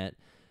internet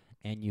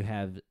and you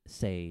have,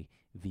 say,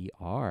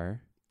 VR,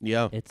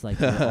 yeah. it's like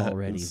you're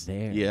already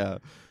there. Yeah.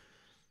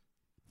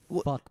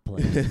 Fuck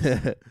planes.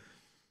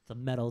 It's a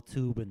metal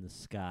tube in the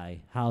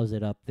sky. How's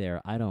it up there?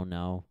 I don't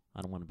know.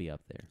 I don't want to be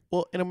up there.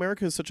 Well, and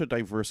America is such a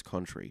diverse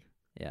country.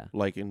 Yeah.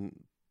 Like, in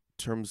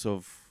terms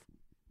of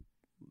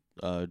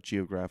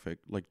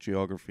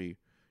geography,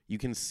 you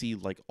can see,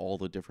 like, all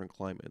the different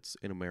climates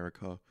in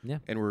America. Yeah.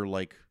 And we're,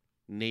 like,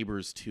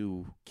 neighbors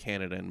to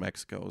Canada and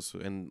Mexico, so,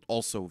 and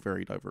also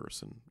very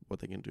diverse in what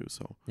they can do.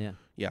 So, Yeah.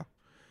 yeah.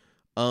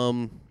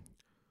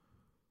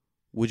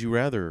 Would you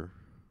rather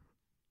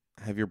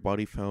have your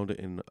body found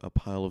in a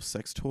pile of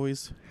sex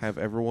toys? Have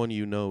everyone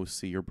you know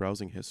see your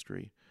browsing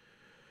history?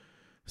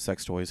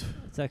 Sex toys.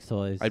 Sex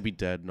toys. I'd be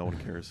dead. No one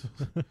cares.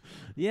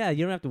 Yeah,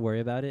 you don't have to worry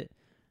about it.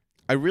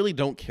 I really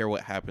don't care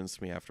what happens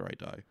to me after I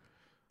die.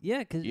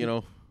 Yeah, 'cause You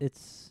know,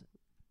 it's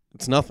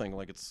it's nothing.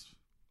 Like, it's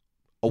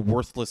a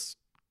worthless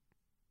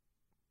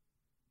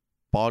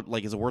bod.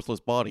 Like, it's a worthless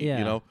body. Yeah.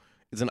 You know,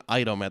 it's an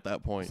item at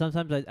that point.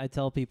 sometimes I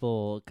tell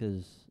people,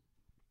 'cause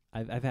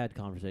I've had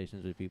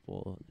conversations with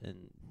people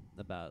and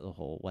about the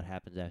whole what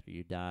happens after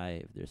you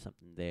die, if there's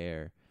something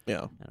there,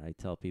 Yeah. and I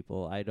tell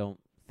people I don't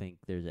think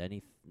there's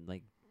any,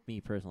 like,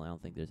 me personally, I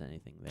don't think there's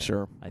anything there.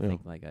 Sure. I yeah.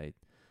 think, like,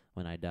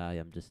 when I die,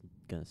 I'm just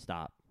gonna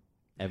stop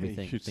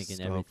everything, You just thinking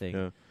stop, everything,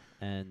 Yeah.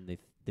 and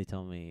they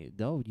tell me,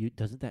 no,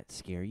 doesn't that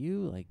scare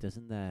you? Like,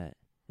 isn't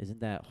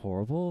that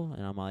horrible?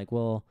 And I'm like,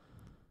 well,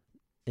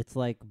 it's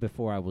like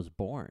before I was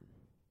born.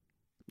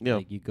 Yeah.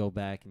 Like, you go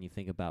back and you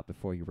think about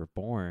before you were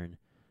born,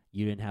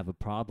 you didn't have a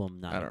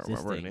problem not I don't existing.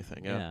 remember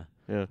anything, yeah. Yeah.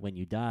 Yeah. When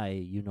you die,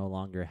 you no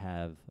longer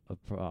have a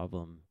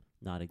problem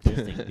not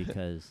existing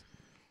because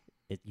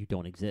you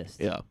don't exist.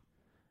 Yeah.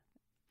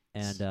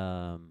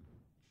 And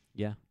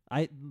yeah,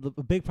 the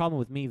big problem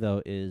with me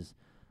though is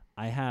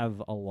I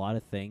have a lot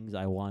of things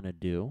I want to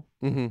do.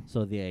 Mm-hmm.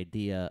 So the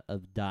idea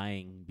of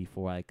dying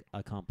before I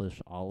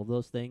accomplish all of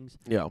those things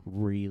Yeah.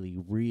 really,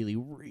 really,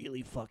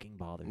 really fucking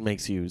bothers me.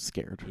 Makes you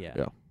scared. Yeah.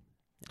 Yeah.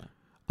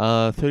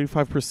 Yeah.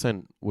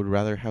 35% would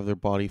rather have their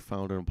body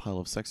found in a pile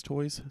of sex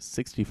toys.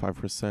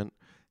 65%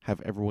 have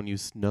everyone you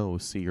know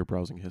see your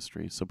browsing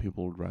history. So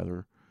people would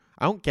rather.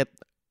 I don't get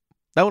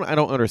that one. I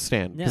don't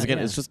understand because Yeah, again,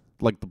 yeah. it's just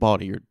like the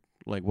body. You're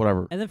like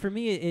whatever. And then for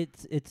me,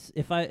 it's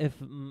if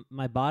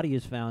my body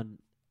is found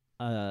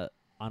on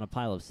a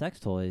pile of sex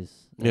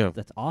toys,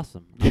 that's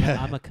awesome.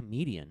 I'm a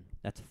comedian.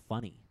 That's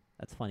funny.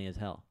 That's funny as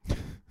hell.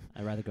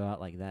 I'd rather go out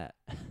like that.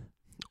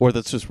 Or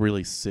that's just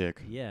really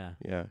sick. Yeah.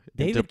 Yeah.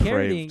 David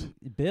Depraved.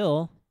 Carradine,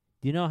 Bill,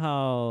 do you know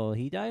how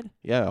he died?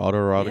 Yeah.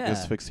 Autoerotic Yeah.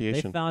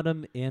 asphyxiation. They found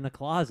him in a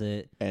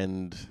closet.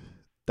 And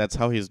that's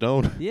how he's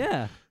known.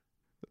 Yeah.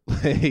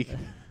 Like,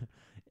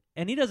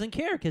 And he doesn't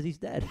care because he's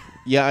dead.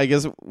 yeah, I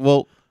guess.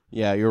 Well,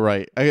 yeah, you're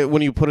right.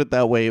 When you put it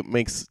that way, it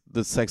makes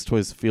the sex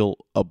toys feel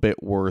a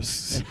bit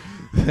worse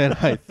than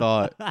I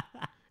thought.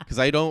 Because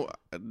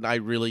I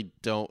really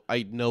don't.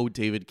 I know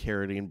David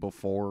Carradine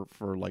before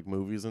for like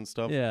movies and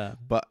stuff. Yeah.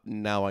 But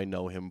now I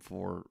know him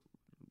for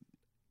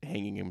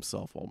hanging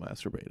himself while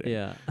masturbating.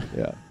 Yeah.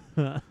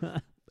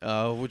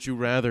 Yeah. Would you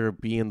rather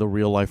be in the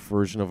real life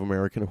version of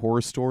American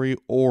Horror Story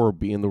or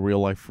be in the real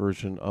life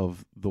version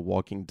of The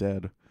Walking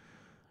Dead?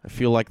 I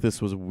feel like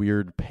this was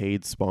weird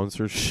paid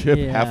sponsorship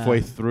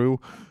halfway through.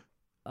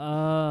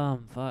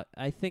 Fuck.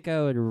 I think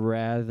I would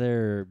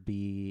rather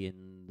be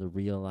in the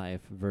real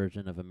life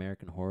version of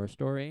American Horror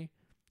Story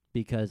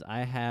because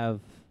I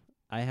have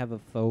I have a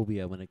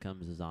phobia when it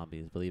comes to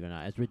zombies, believe it or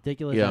not. As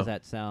ridiculous Yeah. as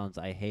that sounds,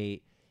 I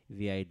hate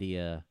the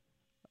idea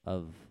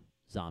of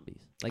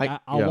zombies.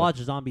 I'll Yeah. watch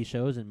zombie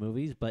shows and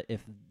movies, but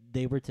if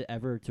they were to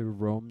ever to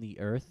roam the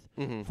earth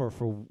Mm-hmm. for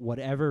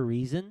whatever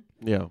reason,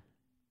 Yeah.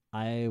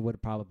 I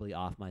would probably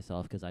off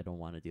myself because I don't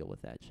want to deal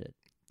with that shit.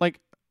 Like,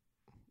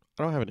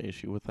 I don't have an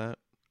issue with that.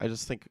 I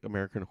just think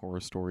American Horror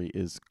Story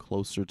is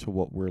closer to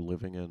what we're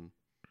living in.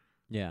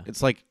 Yeah.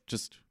 It's like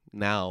just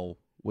now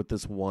with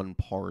this one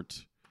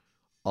part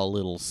a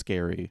little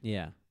scary.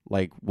 Yeah.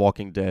 Like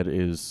Walking Dead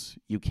is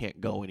you can't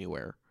go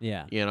anywhere,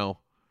 Yeah. you know?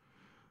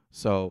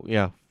 So,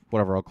 yeah,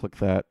 whatever, I'll click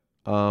that.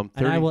 And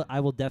I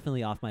will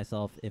definitely off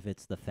myself if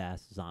it's the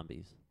fast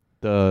zombies.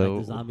 Like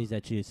the zombies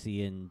that you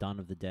see in Dawn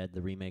of the Dead,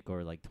 the remake,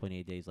 or like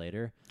 28 Days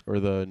Later. or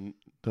the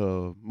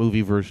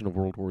movie version of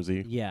World War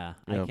Z. Yeah,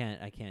 Yeah.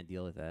 I can't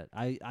deal with that.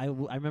 I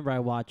remember I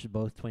watched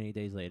both 28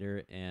 Days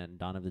Later and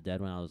Dawn of the Dead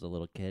when I was a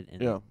little kid,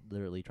 and Yeah. it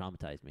literally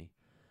traumatized me.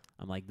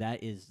 I'm like,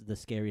 that is the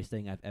scariest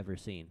thing I've ever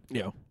seen.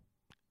 Yeah.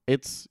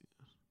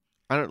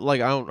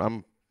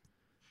 I'm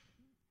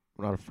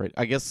not afraid.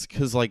 I guess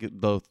because like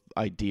the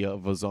idea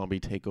of a zombie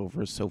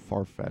takeover is so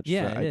far fetched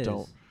Yeah, that it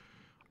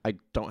I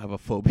don't have a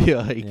phobia.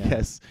 I Yeah.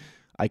 guess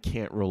I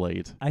can't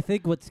relate. I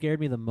think what scared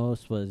me the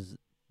most was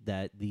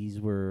that the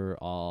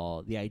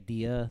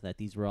idea that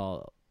these were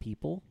all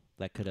people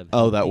that could have. Oh,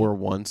 helped that me, were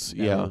once, that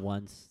yeah, were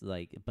once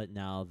but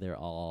now they're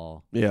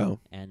all. yeah.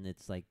 And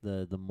it's like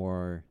the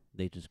more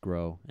they just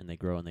grow and they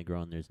grow and they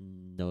grow and there's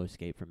no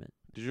escape from it.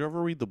 Did you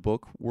ever read the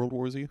book World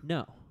War Z?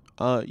 No.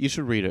 You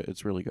should read it.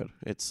 It's really good.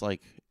 It's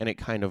like, and it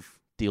kind of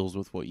deals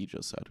with what you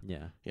just said.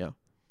 Yeah.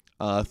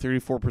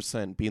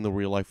 34% being the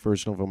real life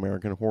version of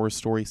American Horror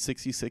Story.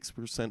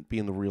 66%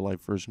 being the real life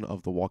version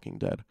of The Walking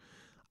Dead.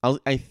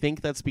 I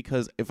think that's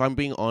because, if I'm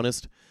being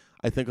honest,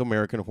 I think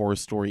American Horror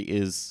Story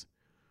is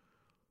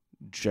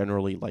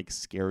generally like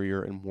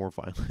scarier and more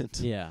violent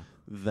Yeah.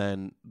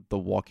 than The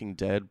Walking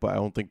Dead, but I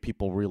don't think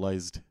people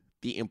realized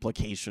the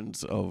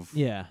implications of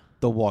Yeah.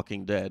 The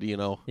Walking Dead, you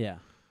know? Yeah.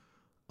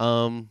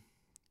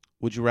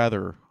 Would you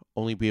rather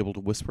only be able to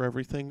whisper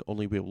everything,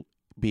 only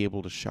be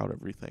able to shout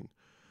everything?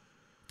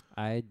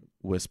 I'd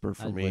Whisper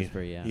for me.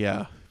 whisper, yeah.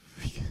 Yeah.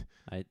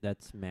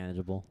 That's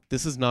manageable.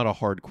 This is not a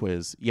hard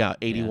quiz. Yeah,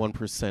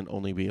 81%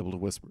 only be able to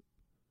whisper.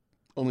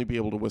 Only be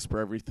able to whisper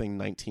everything.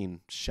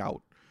 19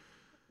 shout.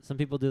 Some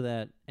people do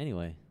that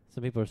anyway.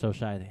 Some people are so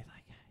shy they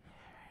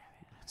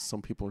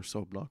Some people are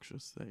so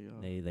obnoxious.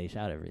 they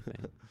shout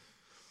everything.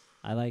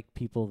 I like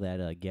people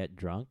that get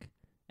drunk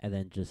and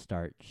then just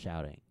start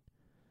shouting.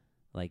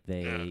 Like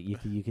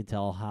you can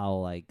tell how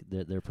like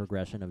their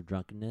progression of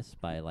drunkenness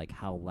by like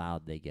how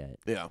loud they get.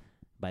 Yeah.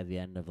 By the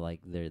end of like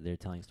they're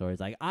telling stories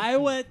like, I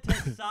went to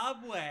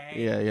Subway.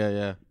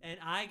 Yeah. And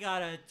I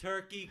got a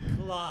turkey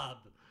club.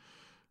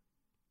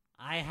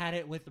 I had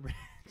it with ranch.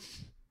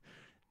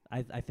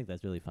 I think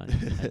that's really funny,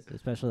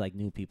 especially like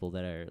new people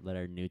that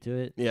are new to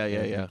it. Yeah.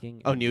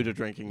 Drinking. Oh, new to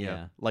drinking. Yeah.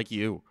 Yeah. Like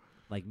you.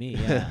 Like me.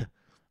 Yeah.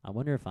 I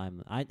wonder if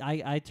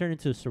I turn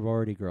into a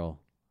sorority girl.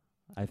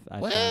 I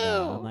found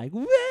out. I'm like,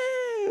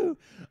 woo!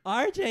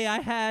 RJ, I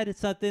had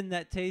something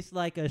that tastes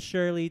like a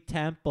Shirley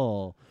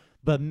Temple,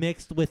 but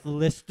mixed with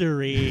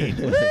Listerine.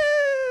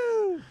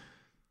 Woo!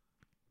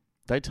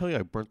 Did I tell you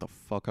I burnt the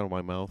fuck out of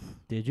my mouth?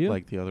 Did you?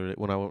 Like the other day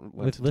when I went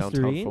With to downtown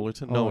Listerine?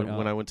 Fullerton? Oh, No, no.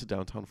 when I went to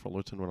downtown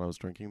Fullerton when I was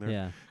drinking there.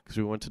 Yeah. Because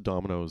we went to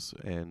Domino's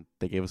and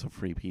they gave us a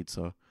free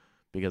pizza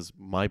because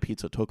my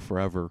pizza took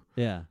forever.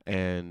 Yeah.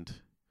 And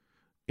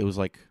it was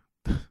like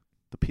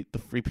the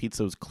free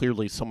pizza was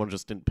clearly someone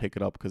just didn't pick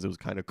it up because it was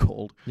kind of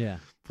cold. Yeah.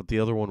 But the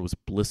other one was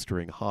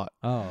blistering hot.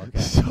 Oh, okay.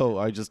 So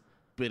I just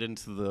bit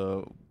into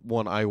the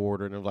one I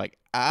ordered and I'm like,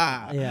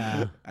 ah.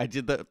 Yeah. I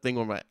did that thing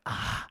where my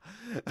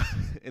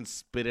and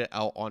spit it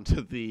out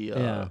onto the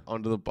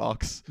onto the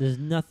box. There's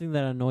nothing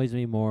that annoys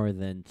me more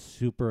than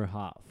super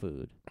hot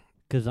food.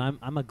 'Cause I'm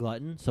a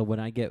glutton, so when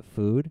I get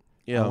food,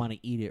 Yeah. I want to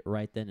eat it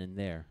right then and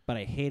there. But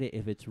I hate it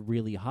if it's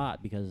really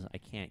hot because I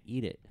can't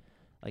eat it.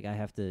 Like you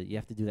have to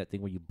do that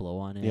thing where you blow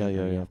on it. Yeah.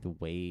 You have to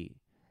wait.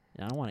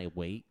 And I don't want to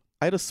wait.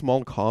 I had a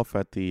small cough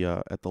at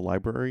the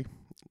library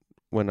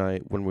when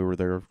we were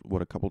there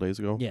a couple days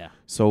ago. Yeah.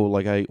 So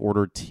like I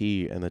ordered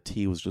tea and the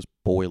tea was just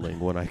boiling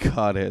when I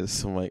got it.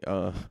 So I'm like,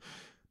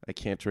 I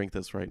can't drink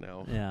this right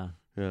now. Yeah.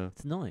 Yeah.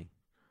 It's annoying.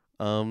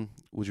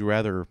 Would you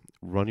rather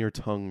run your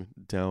tongue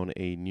down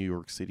a New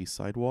York City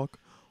sidewalk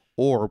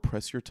or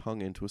press your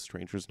tongue into a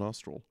stranger's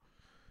nostril?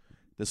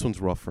 This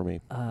one's rough for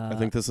me. I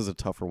think this is a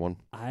tougher one.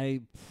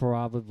 I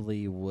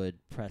probably would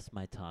press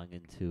my tongue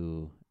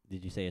into,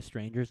 did you say a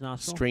stranger's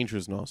nostril?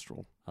 Stranger's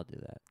nostril. I'll do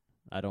that.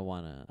 I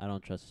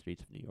don't trust the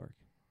streets of New York.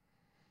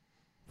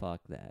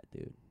 Fuck that,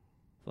 dude.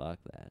 Fuck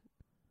that.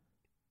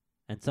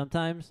 And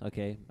sometimes,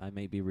 okay, I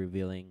may be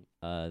revealing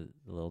a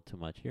little too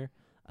much here.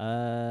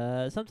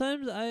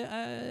 Sometimes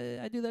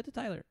I do that to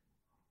Tyler.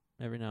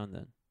 Every now and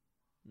then.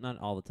 Not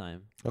all the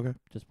time. Okay.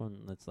 Just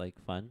when it's like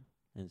fun.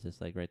 And it's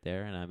just like right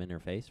there and I'm in her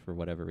face for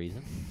whatever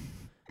reason.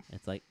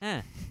 It's like,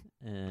 and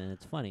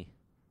it's funny.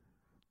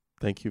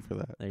 Thank you for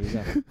that. There you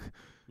go.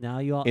 Now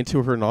you all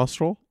Into her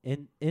nostril?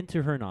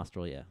 into her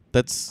nostril. Yeah.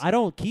 That's I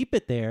don't keep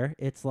it there.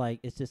 It's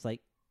just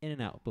like in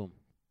and out, boom,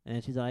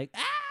 and she's like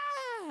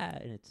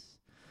and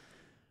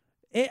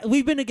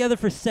we've been together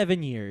for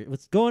 7 years.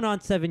 It's going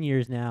on 7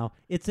 years now.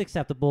 It's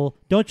acceptable.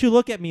 Don't you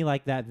look at me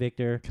like that,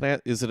 Victor.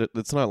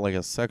 it's not like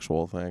a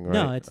sexual thing, right?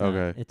 No, it's not.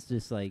 okay. It's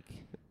just like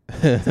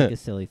it's like a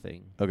silly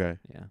thing. Okay.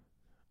 Yeah.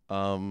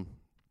 I'm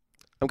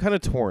kind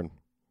of torn.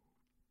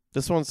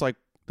 This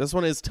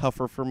one is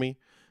tougher for me.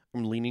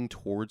 I'm leaning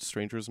towards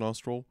Stranger's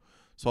Nostril.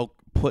 So I'll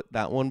put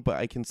that one, but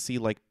I can see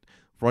like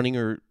running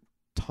her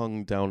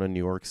tongue down a New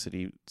York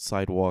City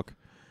sidewalk.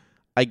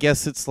 I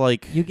guess it's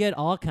like You get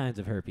all kinds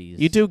of herpes.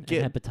 You do and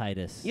get-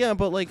 hepatitis. yeah,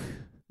 but like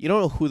you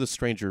don't know who the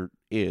stranger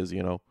is,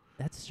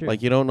 That's true.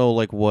 Like you don't know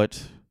like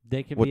what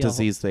They could what be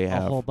disease they a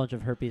have. whole bunch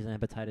of herpes and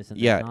hepatitis in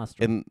Yeah, their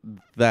nostril.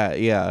 and that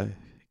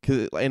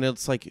and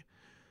it's like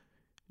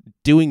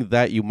doing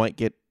that you might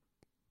get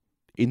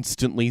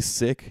instantly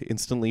sick,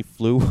 instantly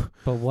flu.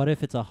 But what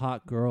if it's a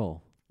hot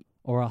girl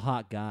or a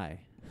hot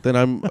guy? Then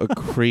I'm a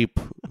creep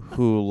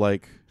who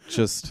like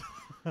just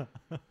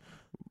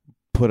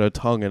put a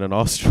tongue in a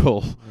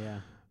nostril. Yeah.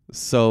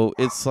 So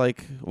it's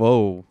like,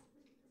 whoa.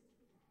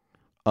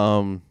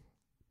 I'll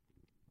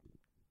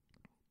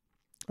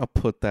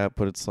put that,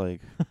 but it's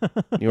like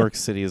New York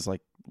City is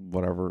like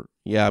whatever.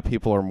 Yeah,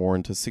 people are more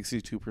into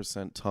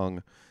 62%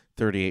 tongue,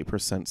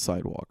 38%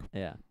 sidewalk.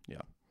 Yeah.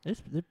 Yeah.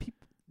 There's the people.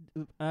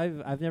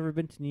 I've never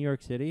been to New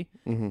York City,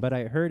 Mm-hmm. but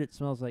I heard it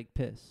smells like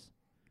piss.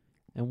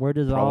 And where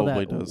does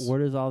Probably does. where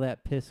does all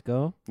that piss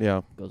go?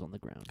 Yeah, Goes on the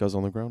ground. goes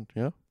on the ground.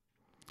 Yeah.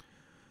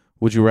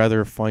 Would you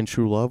rather find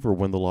true love or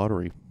win the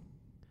lottery?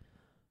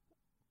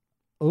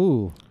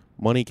 Ooh.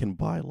 Money can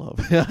buy love.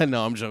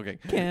 No, I'm joking.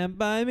 Can't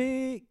buy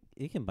me.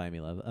 You can buy me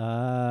love.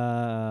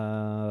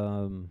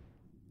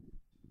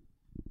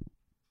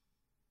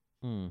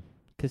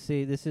 Cause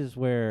see, this is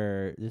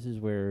where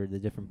the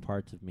different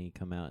parts of me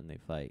come out and they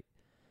fight.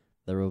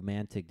 The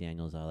romantic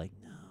Daniels are like,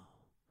 no,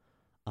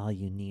 all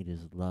you need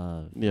is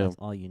love. Yeah. That's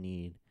all you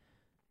need.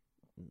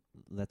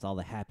 That's all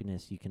the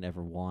happiness you can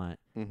ever want.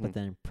 Mhm. But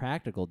then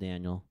practical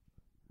Daniel,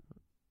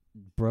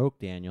 broke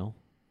Daniel,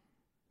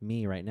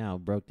 me right now,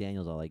 broke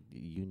Daniel's all like,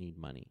 you need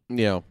money.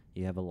 Yeah.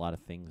 You have a lot of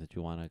things that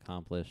you want to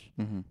accomplish,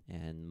 Mm-hmm.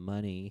 and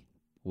money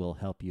will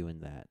help you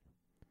in that.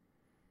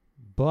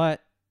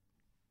 But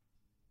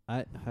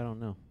I don't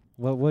know.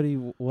 What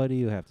do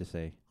you have to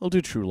say? I'll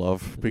do true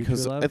love Do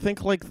because true love? I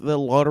think like the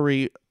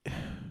lottery.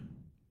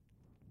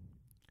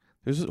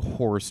 There's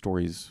horror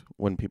stories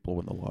when people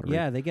win the lottery.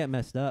 Yeah, they get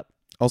messed up.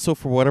 Also,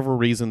 for whatever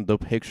reason, the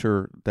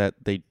picture that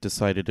they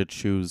decided to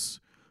choose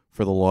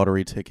for the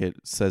lottery ticket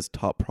says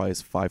top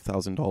prize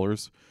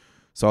 $5,000.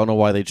 So I don't know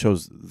why they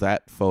chose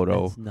that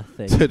photo That's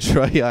nothing. to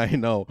try. Yeah, I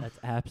know. That's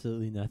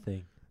absolutely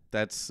nothing.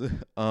 That's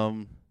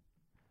I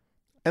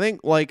think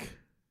like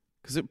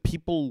because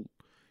people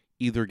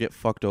either get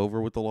fucked over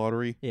with the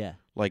lottery, Yeah.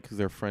 like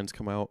their friends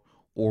come out,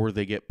 or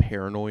they get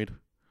paranoid.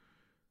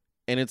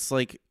 And it's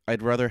like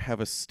I'd rather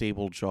have a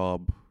stable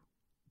job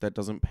that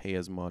doesn't pay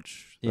as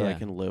much that I Yeah.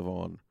 can live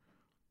on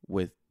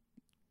with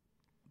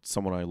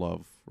someone I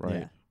love,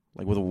 right? Yeah.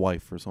 Like with a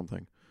wife or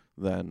something,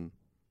 than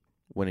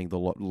winning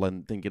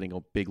than getting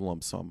a big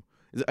lump sum.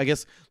 I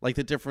guess like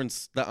the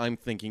difference that I'm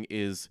thinking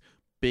is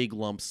big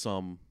lump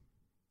sum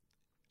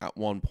at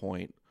one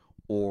point,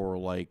 or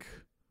like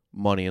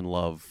money and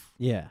love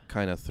Yeah.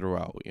 kind of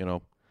throughout,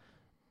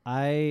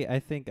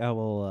 I think I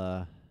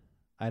will.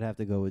 I'd have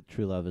to go with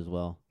true love as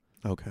well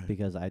Okay.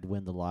 because I'd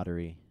win the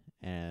lottery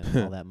and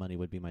all that money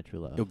would be my true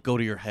love. It'll go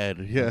to your head.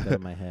 It'll Yeah. go to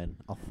my head.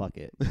 I'll fuck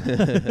it.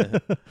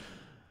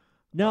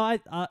 No,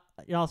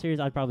 in all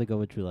seriousness, I'd probably go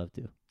with true love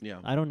too. Yeah.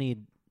 I don't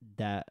need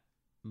that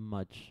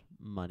much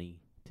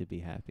money to be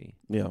happy.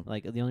 Yeah.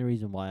 Like the only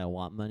reason why I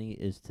want money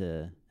is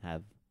to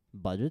have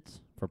budgets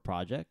for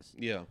projects.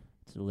 Yeah.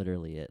 It's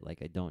literally it. Like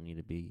I don't need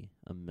to be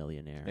a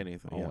millionaire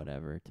Anything, or yeah.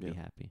 whatever to Yeah. be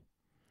happy.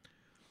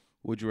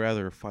 Would you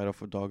rather fight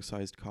off a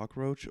dog-sized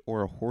cockroach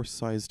or a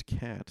horse-sized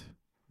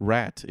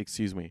rat,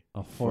 excuse me.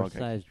 A Fuck,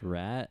 horse-sized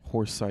rat.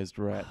 Horse-sized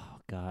rat. Oh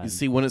God. You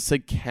see, when it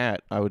said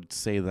cat, I would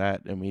say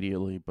that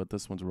immediately, but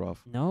this one's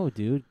rough. No,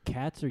 dude.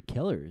 Cats are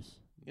killers.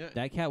 Yeah.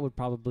 That cat would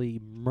probably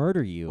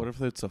murder you What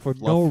if it's a for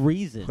no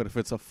reason. What if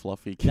it's a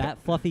fluffy cat? That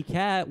fluffy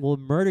cat will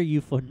murder you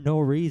for no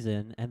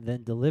reason and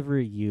then deliver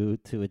you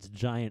to its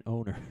giant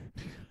owner.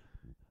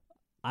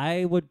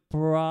 I would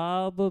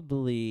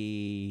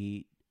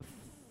probably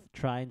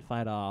try and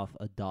fight off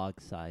a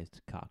dog-sized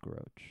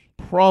cockroach.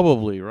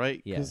 Probably,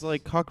 right? Yes. Because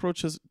like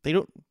cockroaches, they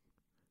don't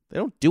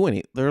do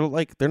any. They're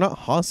not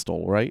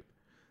hostile, right?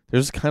 They're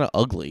just kind of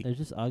ugly. They're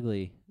just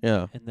ugly,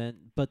 Yeah.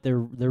 but they're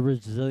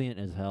resilient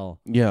as hell.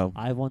 Yeah.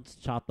 I once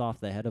chopped off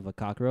the head of a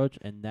cockroach,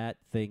 and that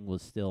thing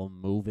was still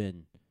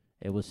moving.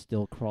 It was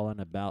still crawling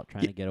about,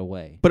 trying to get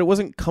away. But it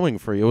wasn't coming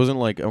for you. It wasn't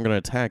like I'm gonna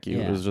attack you.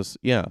 Yeah. It was just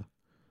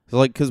So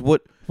like, cause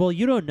what? Well,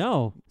 you don't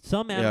know.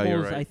 Some Yeah, animals,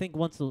 you're right. I think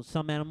once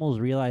some animals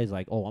realize,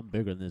 like, oh, I'm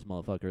bigger than this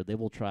motherfucker, they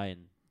will try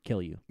and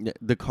kill you. Yeah,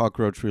 the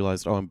cockroach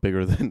realized, oh, I'm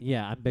bigger than.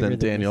 Yeah, I'm bigger than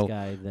Daniel.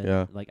 this guy.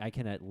 Yeah. Like I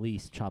can at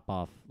least chop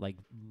off, like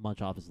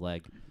munch off his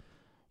leg.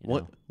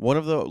 One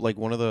of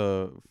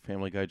the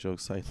Family Guy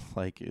jokes I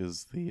like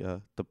is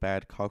the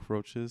bad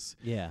cockroaches,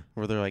 Yeah.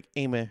 where they're like,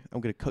 "Hey man,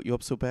 I'm gonna cut you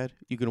up so bad,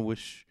 you're gonna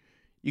wish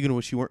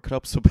you weren't cut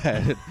up so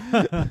bad."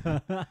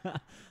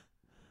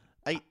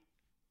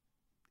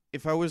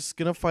 If I was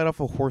gonna fight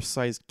off a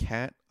horse-sized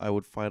cat, I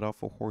would fight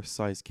off a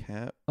horse-sized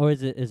cat. Or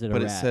is it a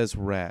But rat? it says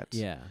rat.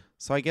 Yeah.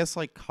 So I guess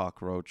like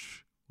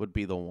cockroach would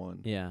be the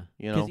one. Yeah.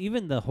 You know? Because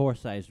even the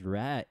horse-sized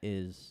rat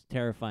is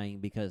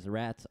terrifying because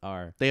rats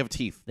They have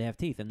teeth. have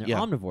teeth and they're Yeah.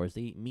 omnivores.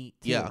 They eat meat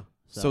too. Yeah.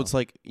 So it's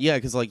like, yeah,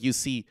 because like you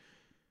see,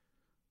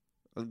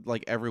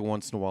 like every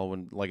once in a while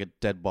when like a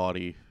dead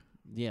body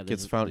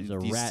gets found,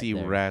 there's a you rat see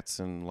there. rats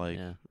and like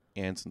Yeah.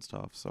 ants and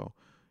stuff. So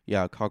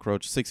yeah,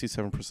 cockroach,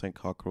 67%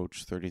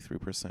 cockroach,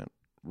 33%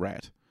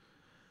 rat.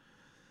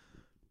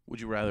 Would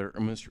you rather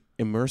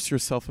immerse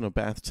yourself in a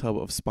bathtub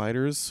of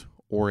spiders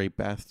or a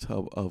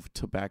bathtub of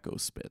tobacco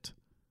spit?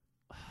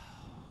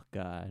 Oh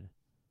God.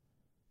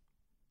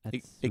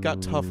 It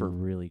got tougher.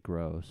 Really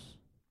gross.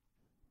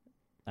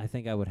 I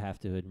think I would have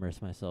to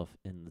immerse myself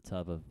in the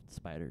tub of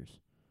spiders.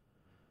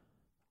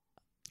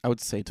 I would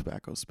say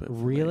tobacco spit. for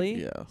me.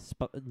 Really? Yeah.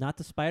 Not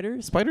the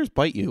spiders? Spiders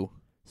bite you.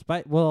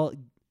 Well,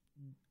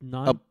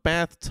 A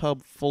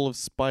bathtub full of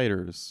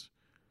spiders.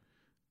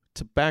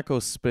 Tobacco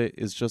spit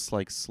is just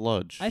like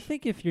sludge. I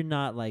think if you're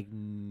not like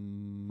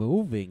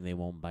moving, they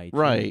won't bite you.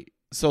 Right.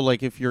 So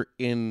like if you're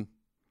in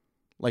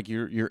like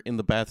you're in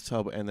the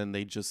bathtub and then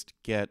they just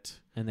get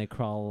And they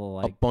crawl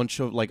like a bunch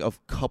of like a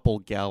couple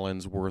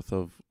gallons worth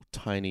of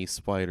tiny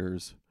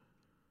spiders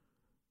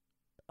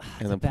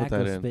and then put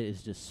tobacco that in. spit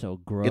is just so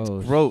gross. It's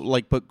gross,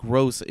 like, but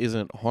gross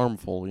isn't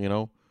harmful, you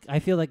know? I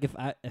feel like if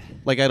I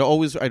Like I'd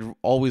always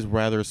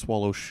rather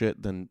swallow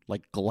shit than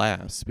like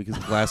glass because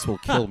glass will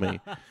kill me.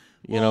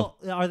 You know?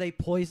 Are they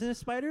poisonous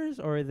spiders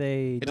or are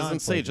they? It doesn't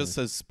say, it just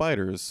non-poisonous? says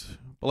spiders.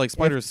 But like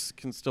spiders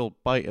can still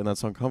bite and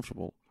that's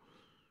uncomfortable.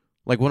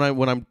 Like when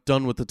I'm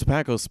done with the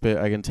tobacco spit,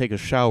 I can take a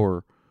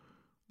shower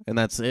and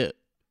that's it.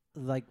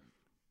 Like,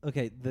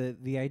 okay,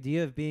 the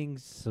idea of being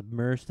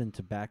submersed in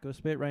tobacco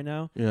spit right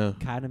now Yeah.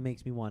 kind of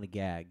makes me want to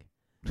gag.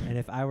 And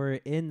if I were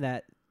in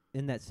that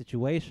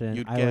situation,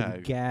 You'd I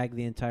would gag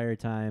the entire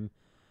time.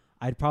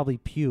 I'd probably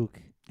puke.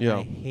 And Yeah.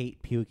 I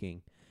hate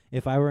puking.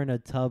 If I were in a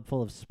tub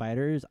full of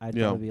spiders, I'd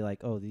Yeah. probably be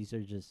like, "Oh, these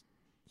are just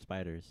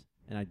spiders,"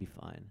 and I'd be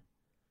fine.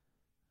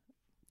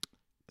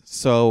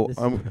 So This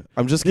is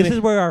I'm just This gonna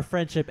is where our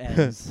friendship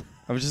ends.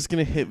 I'm just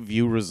gonna hit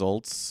view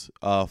results.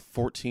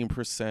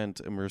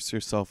 14% immerse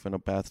yourself in a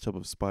bathtub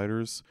of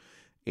spiders,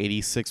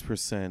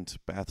 86%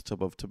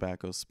 bathtub of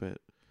tobacco spit.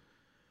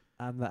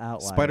 I'm the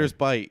outlier. Spiders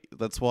bite.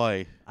 That's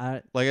why.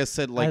 Like I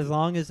said, like as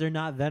long as they're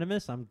not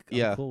venomous, I'm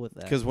Yeah, cool with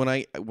that. because when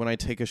I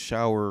take a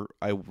shower,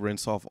 I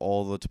rinse off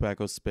all the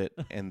tobacco spit,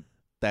 and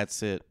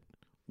that's it.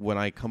 When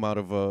I come out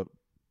of a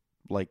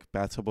like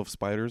bathtub of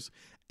spiders,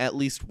 at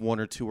least one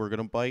or two are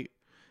gonna bite,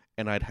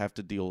 and I'd have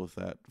to deal with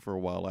that for a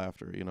while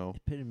after, you know.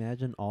 But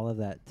imagine all of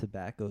that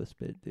tobacco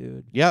spit,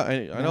 dude. Yeah,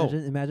 I know.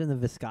 Imagine the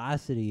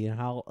viscosity and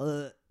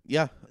how.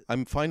 Yeah,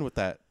 I'm fine with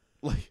that.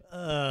 Like,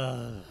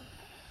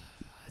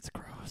 It's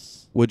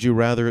gross. would you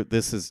rather?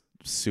 This is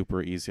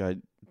super easy.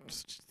 I'm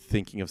just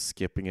thinking of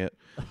skipping it.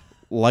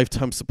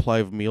 Lifetime supply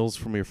of meals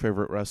from your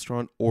favorite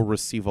restaurant, or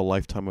receive a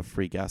lifetime of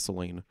free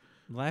gasoline.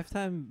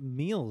 Lifetime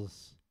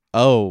meals.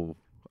 Oh,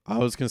 I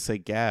was gonna say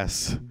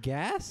gas.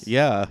 Gas?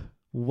 Yeah,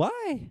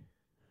 Why?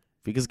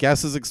 because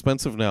gas is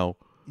expensive now.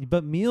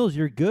 But meals,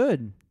 you're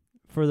good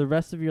for the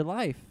rest of your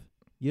life.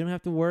 You don't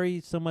have to worry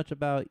so much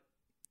about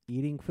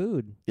eating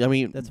food. I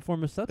mean, That's a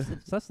form of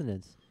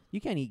sustenance.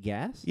 You can't eat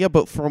gas. yeah,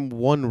 but from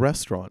one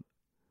restaurant.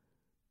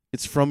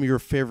 It's from your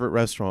favorite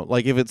restaurant.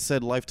 Like if it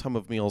said lifetime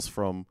of meals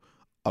from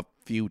a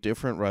few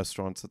different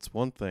restaurants, that's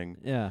one thing.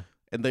 Yeah.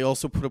 And they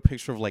also put a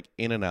picture of like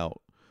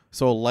In-N-Out.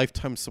 So a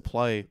lifetime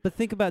supply But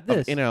think about of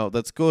this. In-N-Out,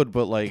 that's good,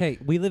 but like Okay,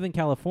 we live in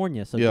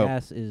California, so Yeah.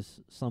 gas is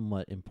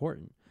somewhat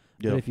important.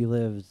 yeah, But if you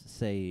live,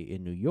 say,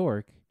 in New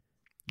York,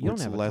 you where don't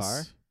it's have a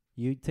car.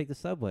 You take the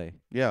subway.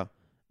 Yeah.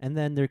 And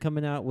then they're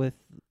coming out with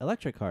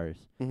electric cars.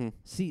 Mm-hmm.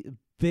 See,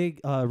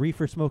 big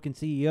reefer smoking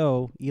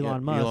CEO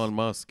Elon Musk Elon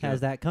Musk has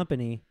that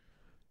company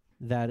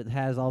that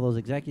has all those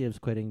executives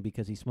quitting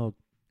because he smoked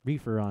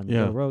reefer on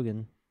Yeah. Joe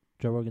Rogan's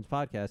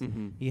podcast.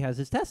 Mm-hmm. He has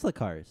his Tesla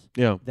cars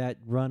Yeah. that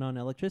run on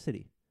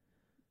electricity.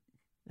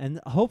 And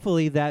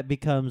hopefully that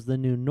becomes the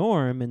new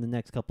norm in the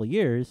next couple of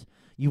years.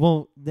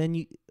 What are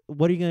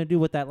you going to do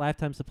with that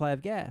lifetime supply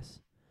of gas?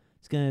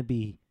 It's going to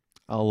be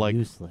I'll like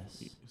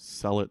useless.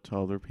 sell it to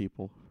other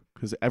people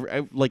because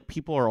like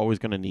people are always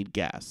going to need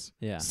gas.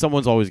 Yeah.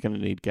 Someone's always going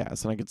to need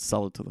gas, and I could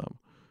sell it to them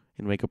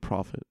and make a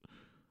profit.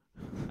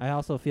 I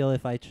also feel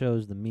if I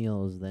chose the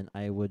meals, then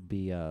I would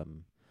be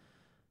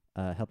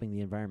helping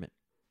the environment.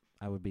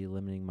 I would be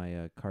limiting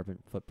my carbon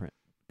footprint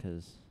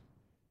because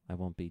I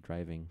won't be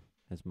driving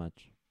as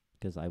much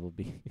because I will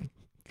be.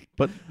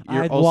 But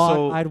you're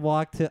also. I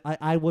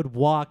would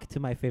walk to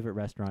my favorite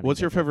restaurant. and What's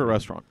get your my favorite food.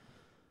 restaurant?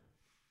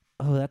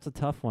 Oh, that's a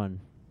tough one.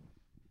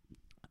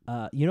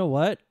 You know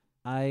what?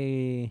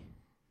 I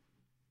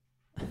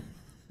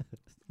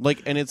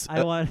Like, and it's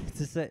I wanted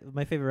to say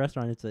my favorite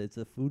restaurant. It's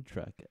a food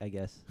truck, I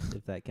guess,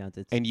 if that counts.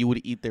 It's and you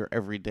would eat there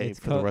every day it's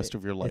for the rest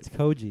of your life. It's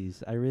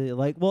Koji's. I really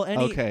like. Well,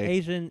 any Okay.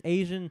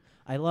 Asian.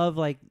 I love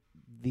like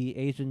the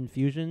Asian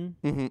fusion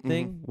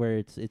thing where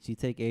it's you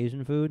take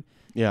Asian food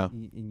Yeah.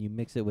 and you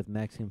mix it with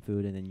Mexican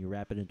food and then you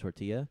wrap it in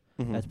tortilla.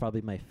 Mhm. That's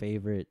probably my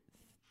favorite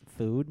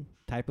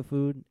type of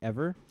food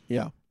ever.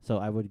 Yeah. So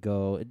I would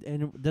go,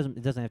 and it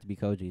doesn't have to be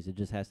Koji's. It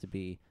just has to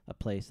be a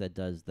place that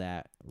does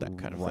that Kind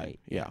of thing. right.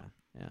 Yeah.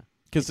 Yeah.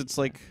 Because it's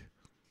like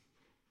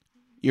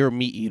you're a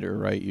meat eater,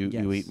 right? You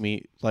Yes. eat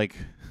meat. Like,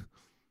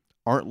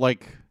 aren't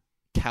like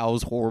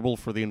cows horrible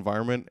for the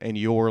environment? And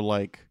you're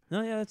like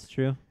No, yeah, that's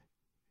true.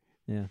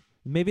 Yeah.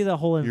 Maybe the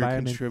whole you're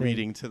environment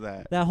contributing to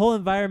that. that whole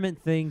environment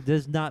thing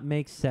does not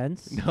make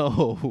sense.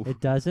 No. It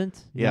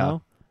doesn't. Yeah.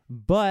 No.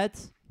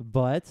 But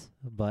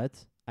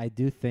I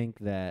do think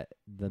that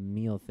the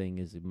meal thing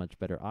is a much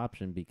better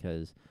option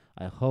because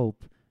I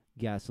hope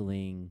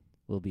gasoline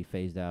will be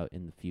phased out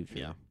in the future.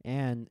 Yeah.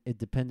 And it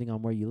depending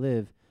on where you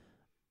live,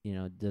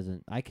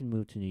 I can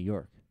move to New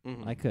York.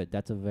 Mhm. I could.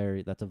 That's a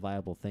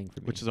viable thing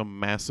for me. Which is a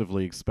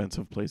massively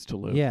expensive place to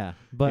live. yeah,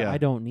 but Yeah. I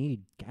don't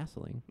need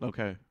gasoline.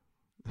 Okay.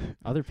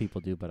 Other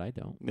people do, but I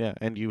don't. Yeah,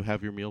 and you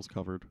have your meals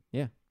covered.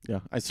 Yeah.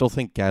 Yeah. I still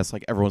think gas,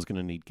 like everyone's going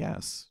to need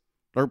gas.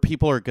 Or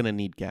people are going to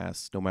need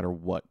gas no matter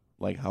what,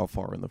 like how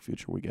far in the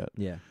future we get.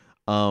 Yeah.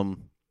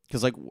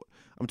 Cuz like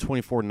I'm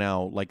 24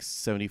 now, like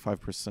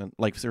 75%,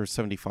 like there's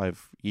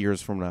 75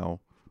 years from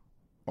now,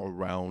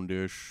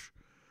 around-ish,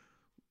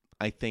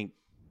 I think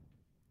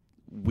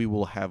we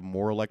will have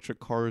more electric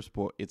cars,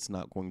 but it's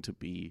not going to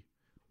be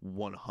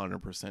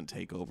 100%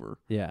 takeover,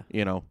 Yeah.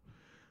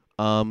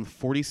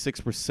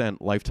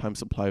 46% lifetime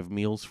supply of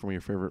meals from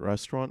your favorite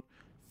restaurant.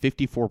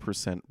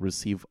 54%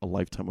 receive a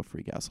lifetime of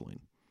free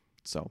gasoline.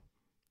 So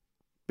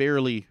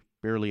barely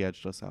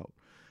edged us out.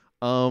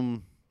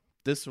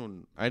 This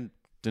one, I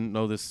didn't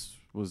know this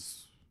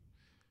was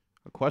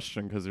a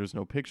question because there's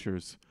no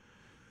pictures.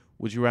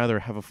 Would you rather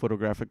have a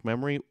photographic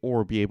memory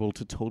or be able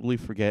to totally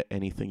forget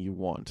anything you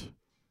want?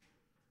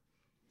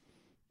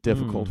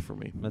 Difficult for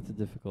me. That's a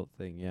difficult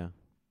thing, yeah.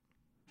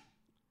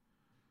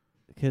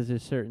 Because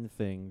there's certain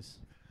things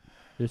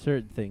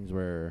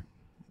where,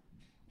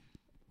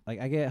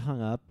 like, I get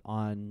hung up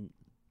on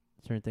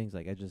certain things.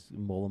 Like, I just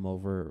mull them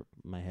over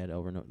my head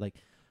over and over. Like,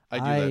 I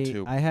do that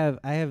too.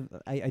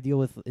 I deal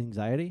with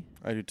anxiety,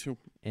 I do too.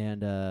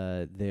 and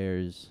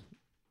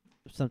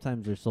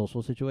sometimes there's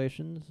social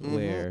situations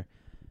where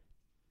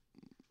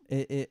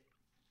it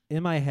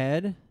in my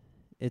head,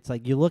 it's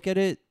like you look at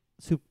it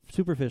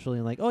superficially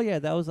and like, oh yeah,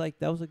 that was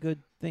a good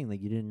thing.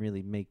 Like you didn't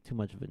really make too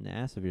much of an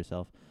ass of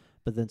yourself.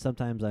 But then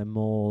sometimes I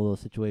mull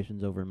those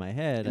situations over in my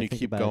head. And I you think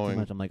keep about it going. too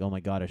much. I'm like, oh my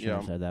god, I shouldn't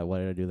have said that. Why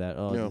did I do that?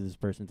 Oh, Yeah. does this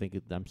person think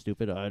I'm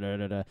stupid?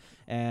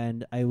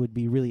 And it would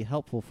be really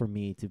helpful for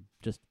me to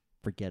just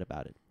forget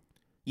about it.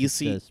 You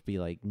see, Just be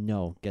like,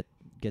 no, get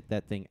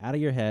that thing out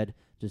of your head.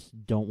 Just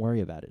don't worry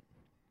about it.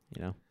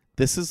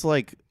 this is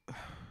like,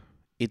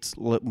 it's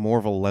more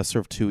of a lesser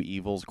of two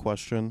evils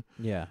question.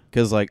 Yeah.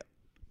 Because, like,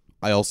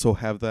 I also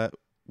have that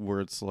where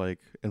it's like,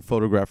 and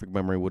photographic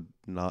memory would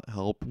not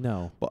help.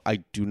 No. But I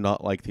do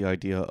not like the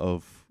idea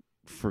of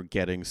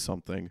forgetting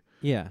something,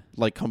 Yeah.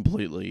 like,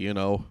 completely,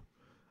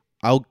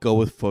 I'll go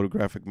with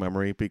photographic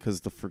memory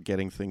because the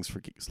forgetting things,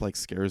 like,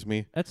 scares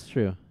me. That's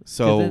true.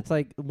 So, it's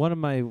like one of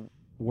my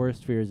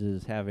worst fears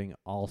is having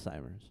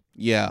Alzheimer's.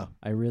 yeah.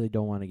 I really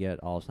don't want to get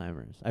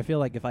Alzheimer's. I feel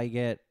like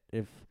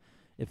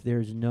if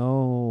there's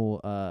no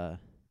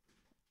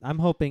I'm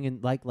hoping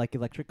in like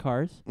electric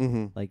cars,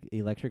 Mm-hmm. like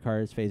electric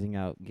cars phasing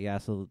out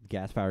gas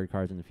powered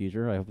cars in the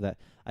future.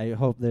 I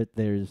hope that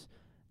there's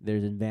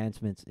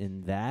advancements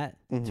in that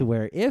to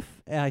where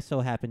if I so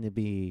happen to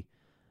be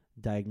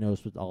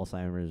diagnosed with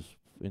Alzheimer's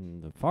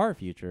in the far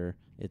future,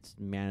 it's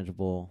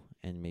manageable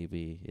and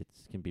maybe it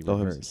can be They'll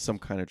have reversed. some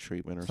kind of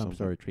treatment or some something.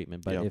 sort of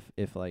treatment. But Yeah.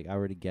 if like I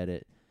were to get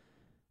it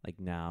like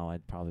now,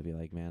 I'd probably be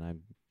like,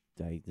 man,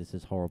 this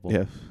is horrible.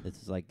 Yeah.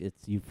 It's like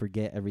you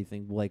forget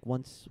everything. Like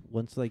once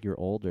like you're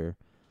older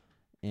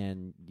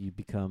and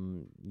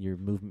your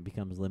movement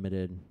becomes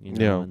limited,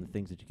 Yeah. and the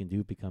things that you can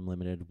do become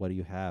limited, what do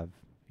you have?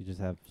 You just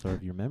have sort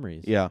of your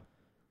memories. Yeah.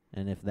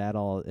 And if that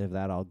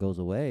all goes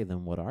away,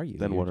 then what are you?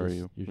 Then what are just-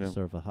 you? You're Yeah. just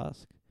sort of a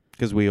husk.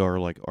 Because we are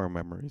like our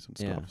memories and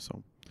Yeah. stuff.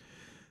 So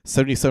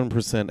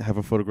 77% have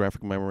a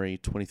photographic memory,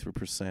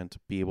 23%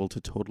 be able to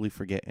totally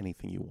forget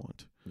anything you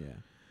want. Yeah.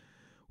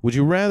 Would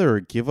you rather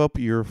give up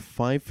your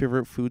 5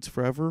 favorite foods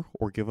forever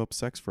or give up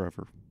sex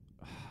forever?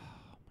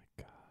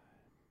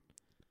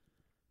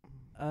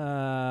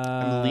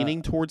 I'm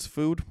leaning towards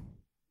food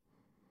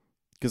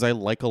because I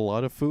like a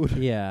lot of food,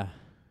 Yeah.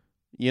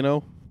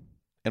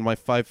 And my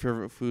 5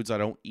 favorite foods I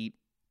don't eat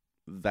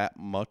that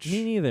much.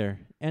 Me neither.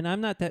 And I'm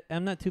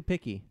not too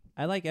picky.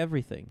 I like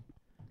everything.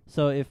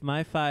 So if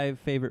my 5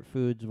 favorite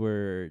foods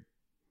were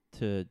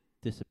to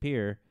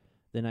disappear,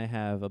 then I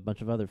have a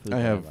bunch of other foods I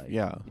that have, I like.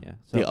 yeah. Yeah.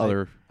 So The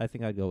other I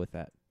think I'd go with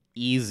that.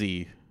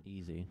 easy.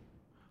 Easy.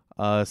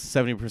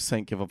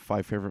 70% give up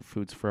 5 favorite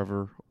foods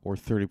forever, or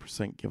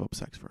 30% give up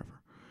sex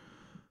forever.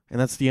 And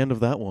that's the end of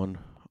that one.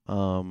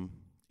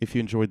 If you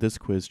enjoyed this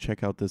quiz,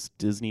 check out this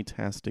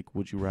Disney-tastic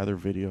Would You Rather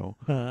video.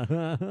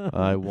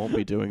 I won't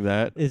be doing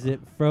that. Is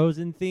it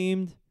Frozen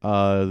themed?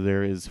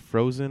 There is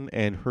Frozen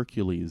and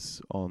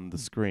Hercules on the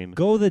screen.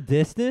 Go the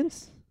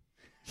distance?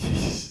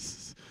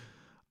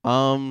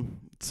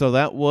 So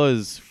that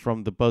was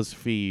from the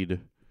BuzzFeed,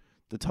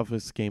 the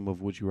toughest game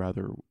of Would You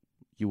Rather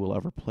you will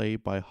ever play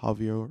by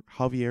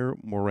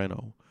Javier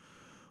Moreno.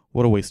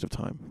 What a waste of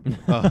time.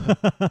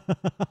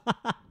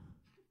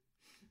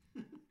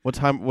 What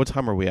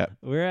time are we at?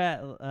 We're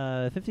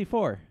at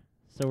 54.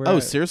 So we're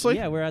seriously?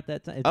 Yeah, we're at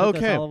that time. It took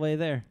us Okay. all the way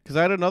there. Because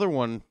I had another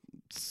one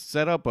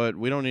set up, but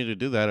we don't need to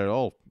do that at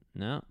all.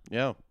 No,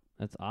 Yeah.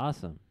 that's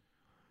awesome.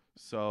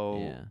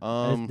 So,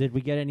 Yeah. Did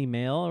we get any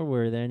mail, or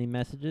were there any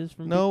messages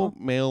from no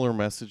people? mail or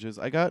messages.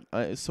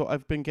 So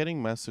I've been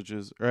getting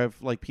messages, or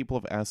people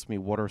have asked me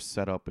what our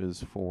setup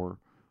is for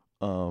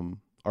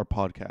our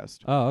podcast.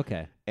 Oh,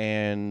 okay.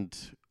 And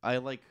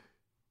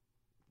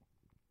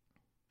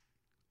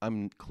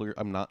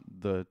I'm not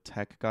the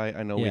tech guy.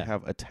 I know we Yeah.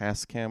 have a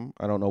Tascam.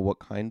 I don't know what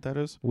kind that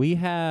is. We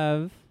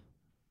have,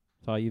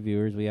 for all you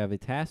viewers, we have a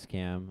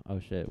Tascam. Oh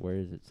shit,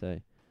 where does it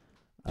say?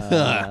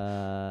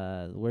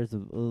 Where's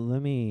the?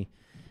 Let me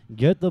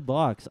get the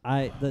box.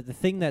 The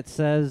thing that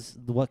says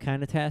what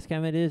kind of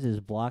Tascam it is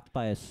blocked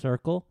by a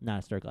circle, not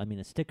a circle. I mean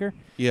a sticker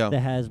Yeah.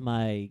 that has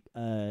my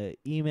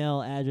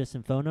email address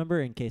and phone number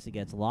in case it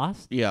gets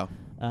lost. Yeah.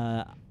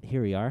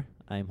 Here we are.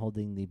 I'm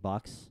holding the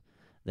box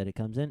that it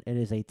comes in. It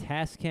is a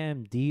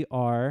Tascam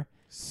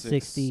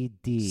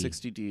DR60D.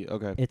 60D.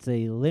 Okay. It's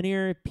a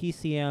linear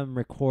PCM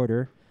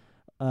recorder.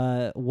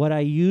 What I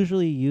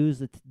usually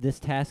use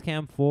this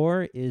Tascam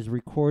for is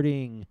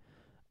recording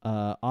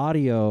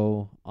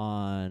audio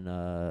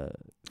on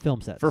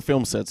film sets. For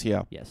film sets,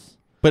 yeah. Yes.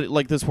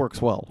 But this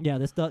works well. Yeah,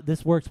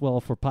 this works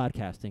well for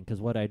podcasting because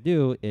what I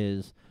do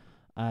is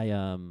I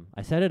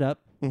set it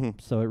up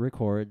so it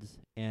records,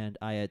 and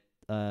I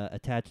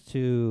attach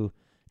two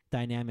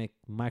dynamic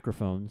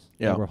microphones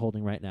that we're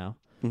holding right now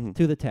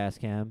to the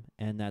Tascam,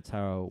 and that's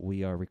how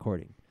we are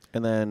recording.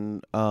 And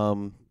then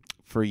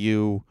for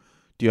you,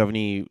 do you have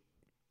any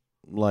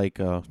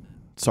so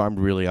I'm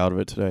really out of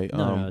it today.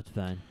 No, it's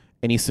fine.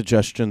 Any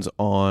suggestions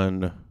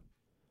on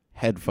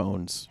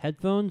headphones?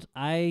 Headphones,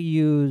 I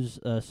use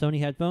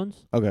Sony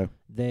headphones. Okay.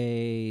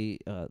 They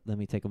let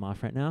me take them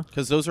off right now.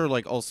 Because those are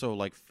also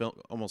film,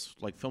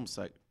 almost like film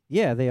set.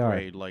 Yeah, they are.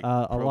 Grade, like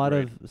a pro lot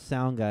grade. of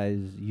sound guys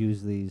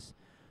use these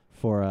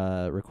for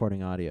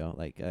recording audio.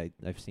 Like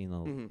I've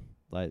seen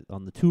like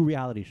on the 2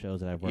 reality shows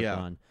that I've worked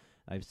on,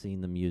 I've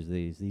seen them use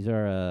these. These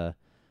are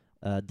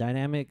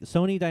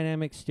Sony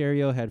dynamic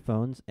stereo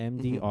headphones,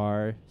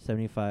 MDR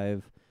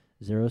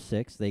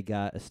 7506. They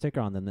got a sticker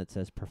on them that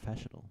says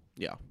professional.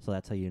 Yeah. So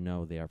that's how you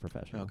know they are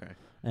professional. Okay.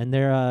 And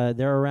they're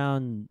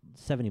around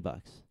 $70,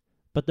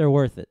 but they're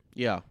worth it.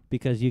 Yeah.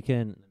 Because you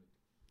can.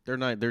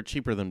 They're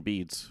cheaper than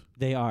Beats.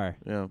 They are.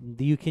 Yeah.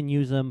 You can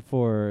use them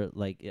for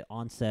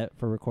on set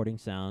for recording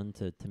sound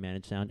to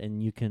manage sound,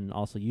 and you can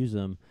also use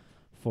them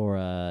for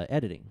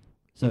editing.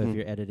 So if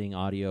you're editing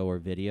audio or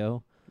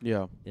video,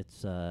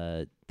 it's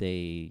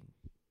they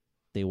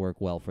work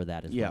well for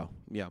that as well.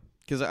 Yeah.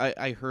 Because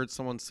I heard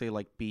someone say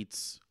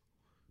Beats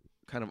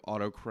kind of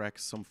autocorrects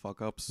some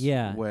fuck ups.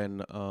 Yeah.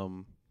 When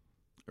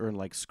or in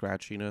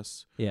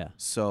scratchiness. Yeah.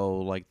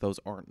 So those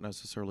aren't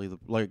necessarily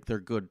they're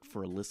good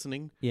for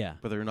listening. Yeah.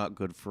 But they're not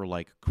good for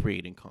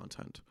creating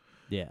content.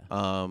 Yeah.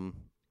 And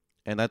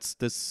that's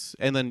this,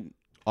 and then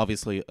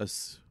obviously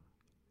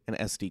an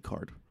SD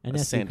card, An a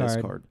SD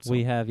SanDisk card. So.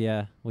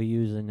 We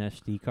use an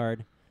SD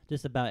card.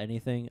 Just about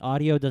anything.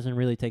 Audio doesn't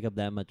really take up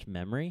that much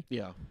memory.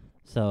 Yeah.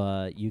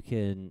 So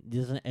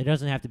it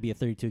doesn't have to be a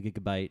 32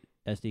 gigabyte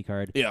SD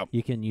card. Yeah.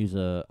 You can use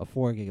a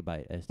 4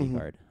 gigabyte SD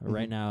card.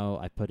 Right now,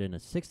 I put in a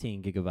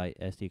 16 gigabyte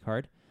SD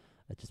card.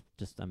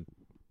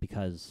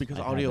 Because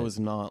audio is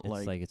not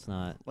it's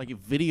not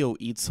video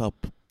eats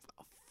up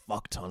a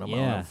fuck ton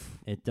amount of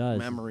it does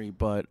memory,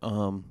 but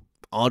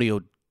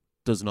audio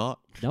does not.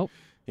 Nope.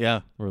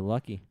 Yeah. We're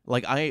lucky.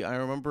 I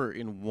remember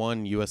in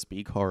one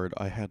USB card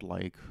I had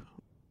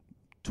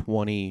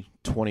 20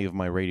 of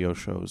my radio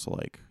shows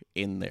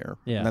in there.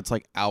 Yeah. And that's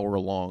hour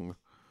long.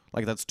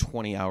 That's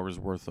 20 hours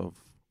worth of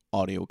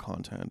audio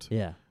content.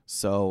 Yeah.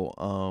 So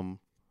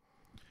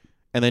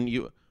and then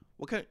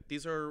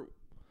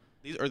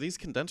are these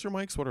condenser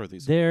mics? What are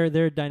these?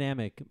 They're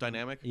dynamic.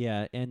 Dynamic?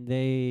 Yeah, and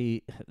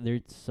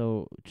they're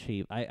so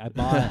cheap. I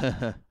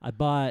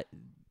bought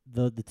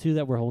the 2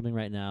 that we're holding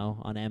right now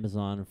on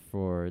Amazon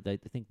for I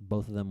think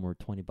both of them were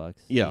 $20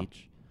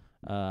 each.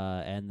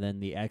 And then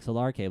the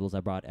XLR cables, I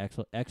brought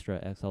extra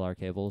XLR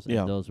cables,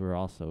 and those were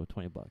also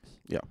 $20.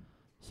 Yeah.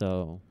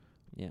 So,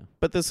 yeah.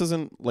 But this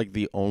isn't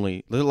the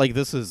only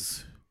this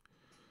is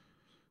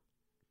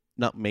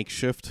not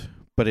makeshift,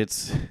 but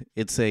it's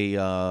a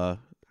how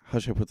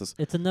should I put this?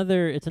 It's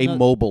a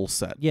mobile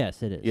set.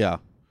 Yes, it is. Yeah.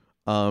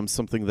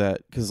 Something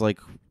that because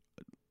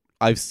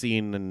I've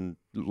seen and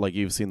like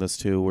you've seen this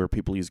too, where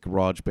people use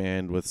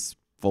GarageBand with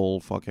full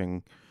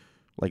fucking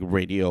like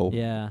radio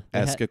Yeah.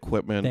 esque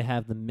equipment. They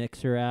have the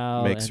mixer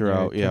out. Mixer and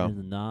they're out, yeah. turning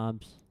the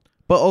knobs.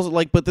 But also,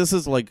 like, but this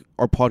is like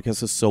our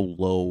podcast is so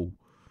low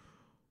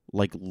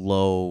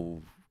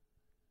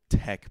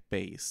tech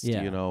based.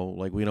 Yeah. You know,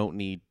 like we don't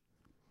need.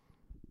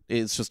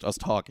 It's just us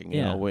talking, you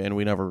Yeah. know, and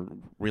we never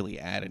really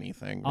add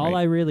anything. All right?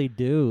 I really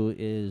do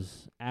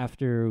is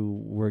after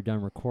we're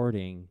done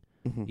recording,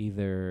 Mhm.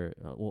 either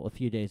a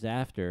few days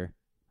after,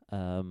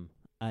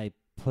 I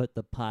put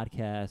the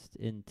podcast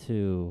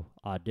into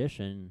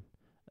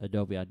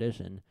Adobe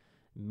Audition,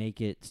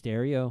 make it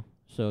stereo.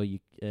 So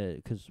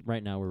because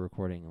right now we're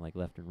recording like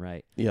left and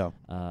right. Yeah.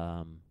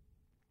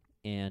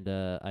 And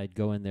I'd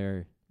go in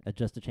there,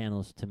 adjust the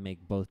channels to make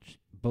both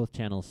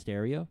channels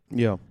stereo,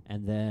 Yeah.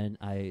 and then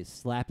I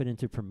slap it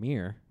into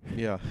Premiere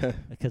Yeah.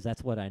 because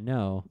that's what I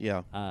know.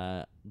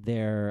 Yeah.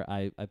 There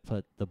I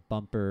put the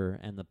bumper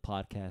and the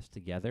podcast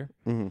together.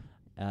 Mm-hmm.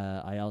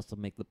 I also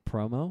make the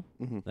promo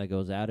Mm-hmm. that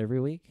goes out every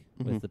week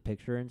Mhm. with the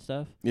picture and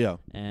stuff, Yeah.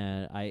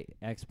 and I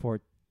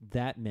export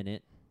that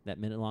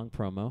minute-long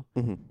promo,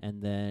 Mm-hmm.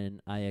 and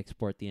then I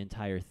export the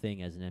entire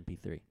thing as an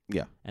MP3.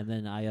 Yeah. And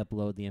then I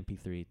upload the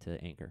MP3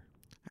 to Anchor.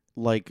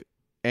 Like,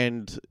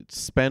 and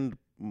spend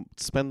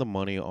the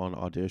money on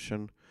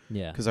Audition,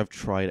 Yeah. because I've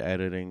tried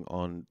editing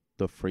on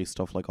the free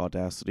stuff like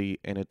Audacity,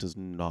 and it does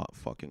not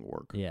fucking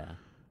work. Yeah.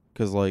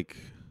 Because like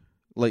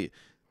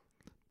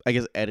I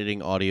guess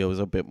editing audio is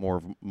a bit more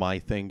of my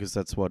thing, because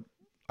that's what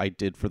I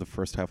did for the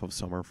first half of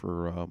summer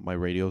for my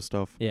radio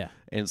stuff. Yeah.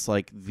 And it's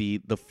like the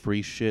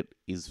free shit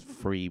is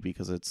free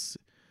because it's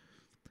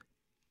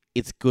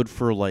good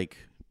for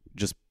like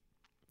just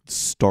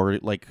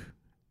start like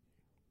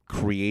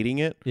creating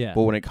it. Yeah.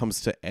 But when it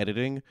comes to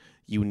editing,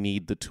 you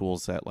need the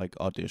tools that like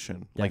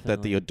Audition, like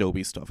that the Definitely.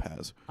 Adobe stuff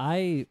has.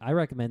 I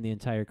recommend the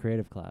entire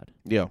Creative Cloud.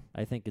 Yeah.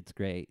 I think it's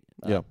great.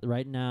 Yeah.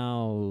 Right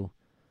now,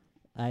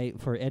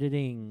 for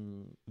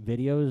editing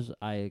videos,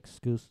 I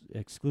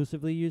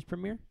exclusively use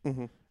Premiere.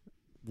 Mm-hmm.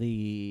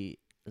 The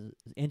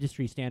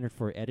industry standard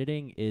for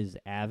editing is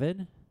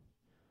Avid,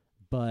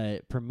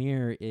 but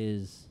Premiere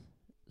is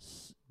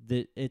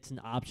it's an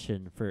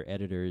option for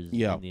editors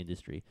Yeah. in the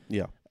industry.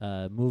 Yeah.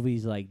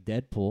 Movies like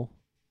Deadpool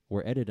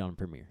were edited on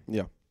Premiere.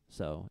 Yeah.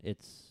 So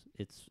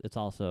it's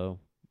also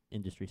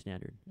industry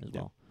standard as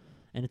Yeah. well.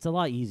 And it's a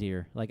lot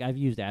easier. Like I've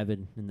used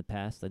Avid in the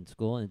past in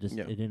school, and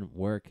Yeah. it didn't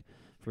work.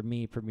 For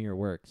me, Premiere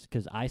works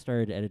because I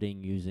started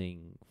editing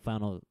using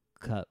Final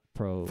Cut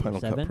Pro Final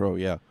 7, Cut Pro,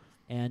 yeah.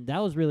 and that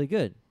was really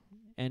good.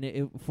 And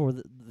it for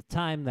the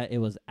time that it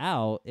was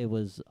out, it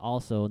was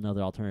also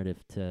another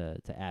alternative to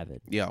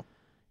Avid. Yeah.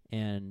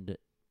 And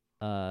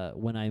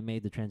when I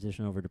made the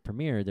transition over to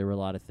Premiere, there were a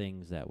lot of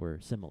things that were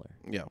similar.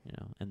 Yeah. You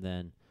know, and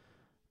then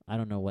I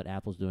don't know what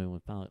Apple's doing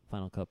with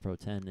Final Cut Pro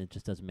 10. It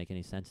just doesn't make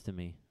any sense to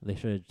me. They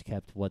should have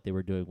kept what they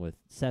were doing with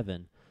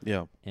 7.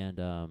 Yeah. And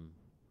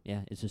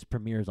yeah, it's just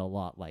Premiere's a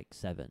lot like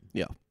 7.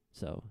 Yeah.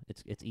 So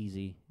it's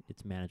easy,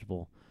 it's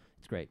manageable,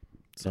 it's great.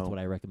 So That's what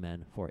I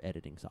recommend for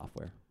editing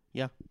software.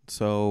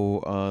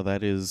 So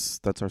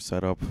that's our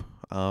setup.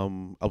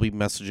 I'll be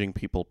messaging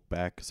people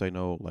back because I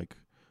know like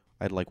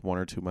I had like one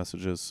or two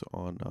messages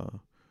on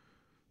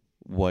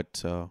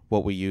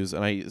what we use,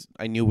 and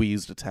I knew we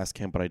used a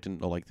Tascam, but I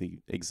didn't know like the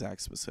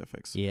exact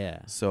specifics. Yeah.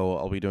 So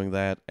I'll be doing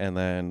that, and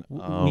then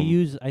We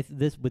use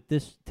this with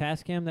this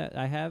Tascam that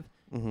I have.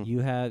 mhm.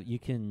 You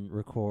can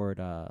record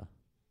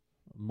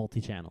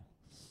multi-channel,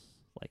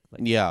 like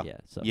Yeah.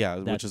 So Yeah,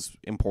 which that's- is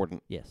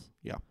important. yes.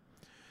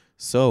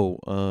 So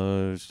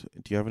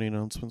do you have any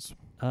announcements?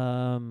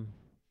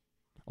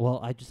 Well,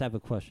 I just have a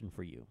question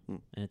for you,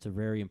 Mm. and it's a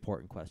very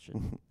important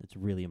question. It's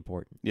really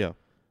important. Yeah.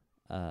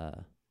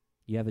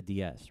 You have a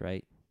DS,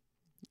 right?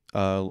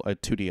 A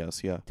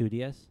 2DS. Yeah.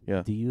 2DS.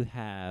 Yeah. Do you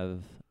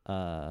have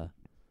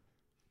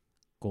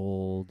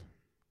gold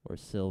or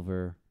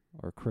silver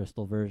or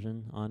crystal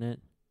version on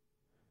it?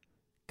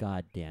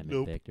 God damn it,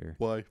 Nope. Victor.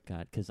 Why?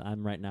 God, because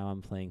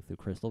I'm playing through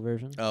crystal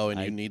version. Oh, and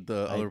I- you need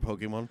the I- other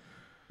Pokemon.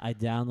 I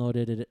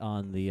downloaded it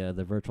on the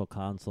virtual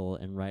console,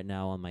 and right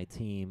now on my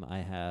team I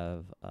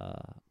have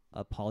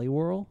a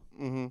Poliwhirl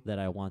Mm-hmm. that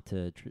I want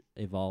to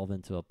evolve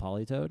into a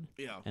Politoed,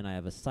 Yeah. and I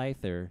have a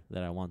Scyther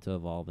that I want to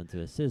evolve into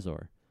a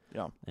Scizor.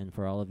 Yeah. And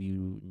for all of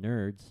you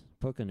nerds,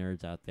 Poke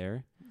nerds out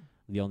there,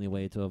 the only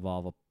way to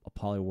evolve a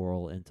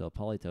Poliwhirl into a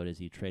Politoed is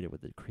you trade it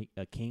with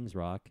a King's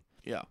Rock,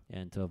 Yeah.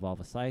 and to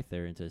evolve a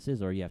Scyther into a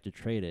Scizor, you have to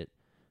trade it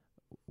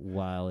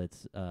while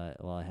it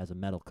has a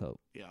metal coat.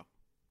 Yeah.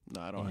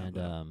 No, I don't have And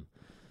that.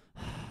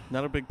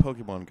 Not a big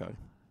Pokemon guy,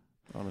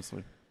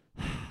 honestly.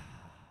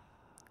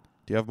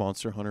 Do you have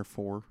Monster Hunter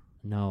 4?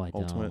 no, I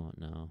Ultimate? don't.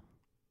 No,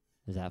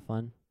 is that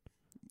fun?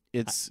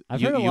 It's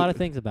I've heard a lot of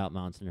things about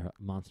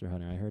Monster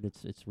Hunter. I heard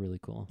it's really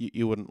cool.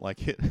 You wouldn't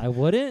like it. I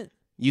wouldn't.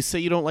 You say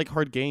you don't like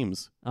hard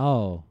games.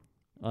 Oh,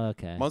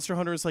 okay. Monster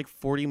Hunter is like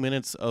 40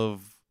 minutes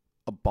of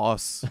a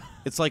boss.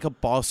 It's like a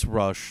boss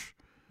rush,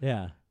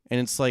 Yeah. and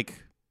it's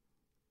like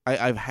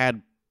I've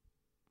had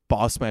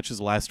boss matches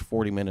last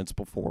 40 minutes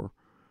before.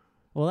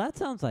 Well, that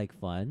sounds like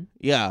fun.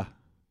 Yeah.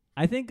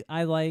 I think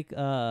I like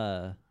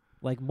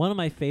one of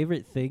my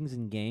favorite things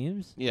in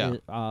games. Yeah.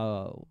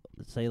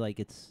 Say like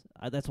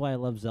that's why I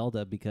love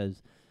Zelda,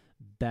 because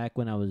back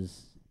when I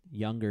was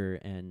younger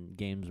and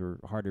games were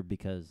harder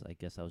because I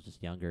guess I was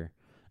just younger.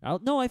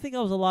 No, I think I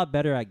was a lot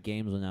better at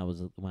games when I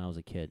was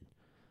a kid.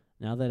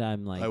 Now that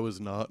I'm like I was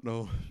not.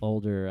 No.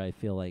 older, I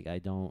feel like I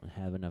don't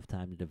have enough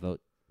time to devote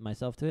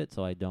myself to it,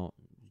 so I don't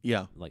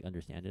Yeah. like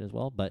understand it as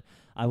well. But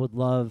I would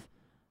love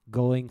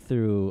going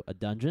through a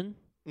dungeon,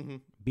 Mm-hmm.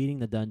 beating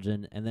the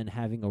dungeon, and then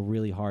having a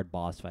really hard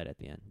boss fight at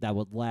the end that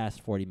would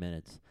last 40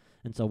 minutes.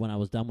 And so when I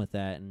was done with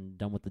that and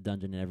done with the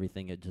dungeon and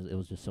everything, it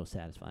was just so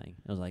satisfying.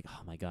 It was like,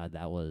 oh my god,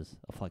 that was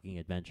a fucking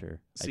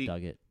adventure. See, I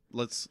dug it.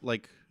 Let's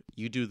like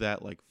you do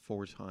that like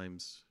 4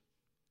 times.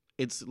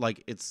 It's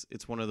like it's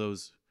one of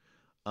those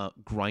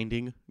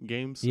grinding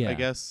games, Yeah. I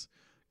guess,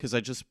 because I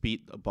just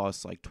beat a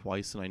boss like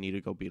twice and I need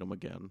to go beat him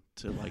again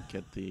to like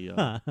get the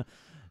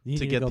You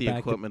to need get go the back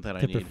equipment that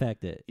I to need.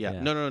 perfect it. Yeah.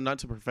 No, not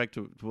to perfect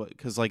it,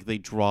 because like they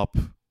drop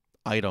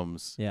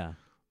items Yeah.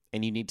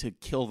 and you need to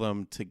kill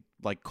them to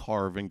like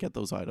carve and get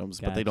those items,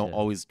 but they don't Gotcha.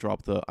 always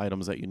drop the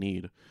items that you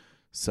need.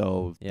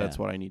 So that's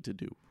Yeah. what I need to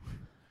do.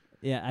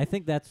 Yeah, I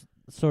think that's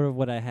sort of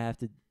what I have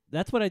to.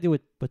 That's what I do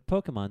with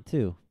Pokemon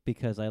too,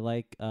 because I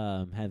like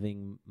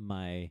having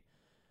my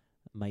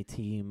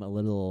team a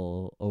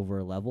little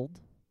over leveled.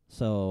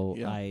 So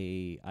Yeah.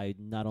 I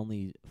not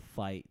only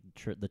fight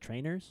the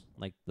trainers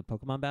like the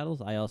Pokemon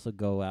battles, I also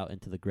go out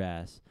into the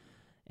grass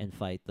and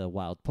fight the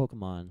wild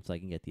Pokemon so I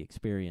can get the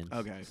experience.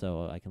 Okay.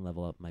 So I can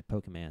level up my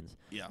Pokemans.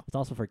 Yeah. It's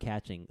also for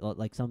catching.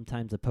 Like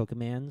sometimes the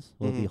Pokemans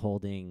will be Mhm.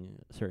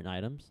 holding certain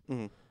items.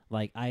 Mhm.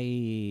 Like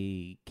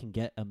I can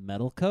get a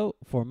metal coat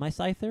for my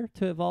Scyther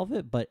to evolve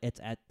it, but it's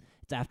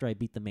after I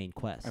beat the main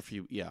quest. After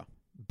you, yeah.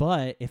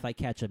 But if I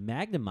catch a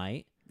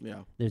Magnemite,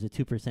 Yeah. there's a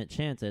 2%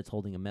 chance that it's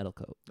holding a metal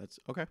coat. That's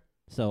okay.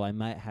 So I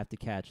might have to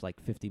catch like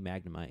 50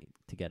 Magnemite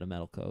to get a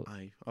metal coat.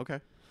 Okay.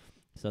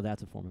 So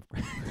that's a form of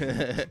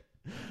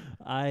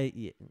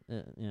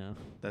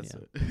That's yeah.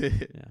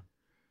 it. Yeah.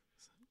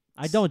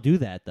 I don't do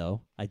that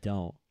though. I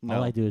don't. No.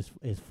 All I do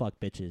is fuck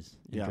bitches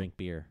and Yeah. drink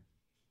beer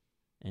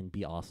and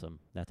be awesome.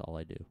 That's all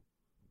I do.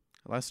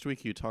 Last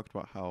week you talked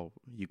about how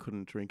you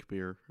couldn't drink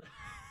beer.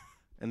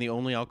 And the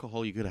only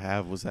alcohol you could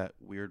have was that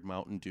weird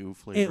Mountain Dew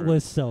flavor. It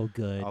was so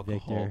good,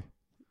 alcohol. Victor.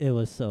 It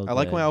was so good. I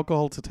like my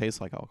alcohol to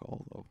taste like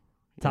alcohol, though.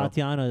 You know?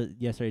 Tatiana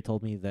yesterday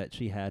told me that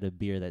she had a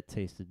beer that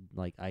tasted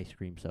like ice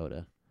cream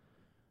soda.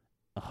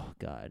 Oh,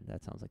 God.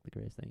 That sounds like the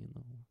greatest thing in the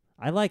world.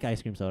 I like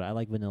ice cream soda. I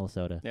like vanilla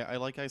soda. Yeah, I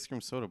like ice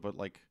cream soda, but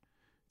like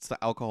it's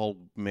the alcohol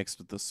mixed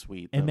with the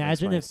sweet. that makes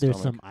Imagine my if there's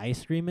stomach- some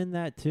ice cream in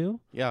that,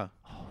 too. Yeah.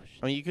 Oh, shit.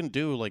 I mean, you can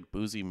do like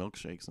boozy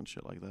milkshakes and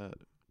shit like that.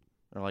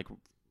 Or like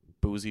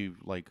boozy,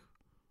 like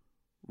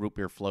root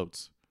beer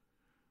floats.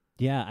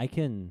 Yeah, I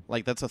can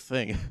Like, that's a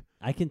thing.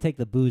 take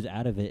the booze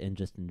out of it and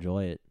just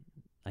enjoy it.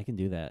 I can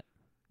do that.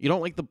 You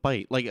don't like the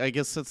bite. Like, I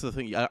guess that's the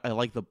thing. I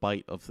like the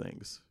bite of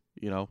things,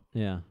 you know?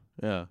 Yeah.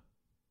 Yeah.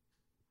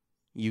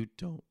 You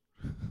don't.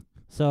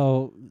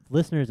 So,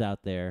 listeners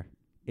out there,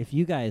 if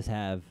you guys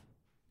have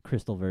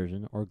crystal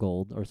version or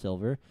gold or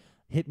silver,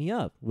 hit me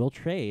up. We'll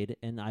trade,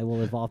 and I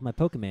will evolve my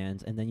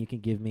Pokemans, and then you can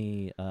give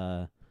me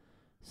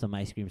some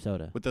ice cream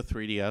soda With the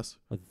 3DS.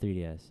 with the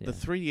 3DS. Yeah. The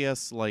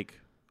 3DS, like,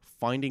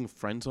 finding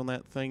friends on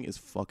that thing is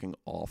fucking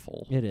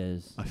awful. It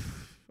is.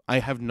 I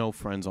have no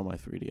friends on my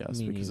 3DS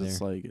Me because it's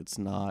neither. like, it's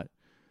not.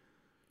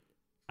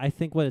 I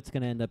think what it's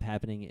going to end up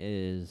happening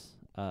is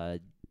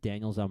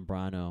Daniel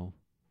Zambrano,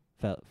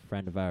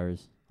 friend of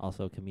ours,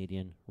 also a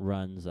comedian,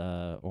 runs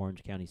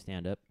Orange County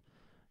Stand-Up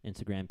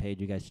Instagram page.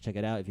 You guys should check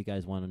it out if you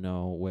guys want to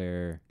know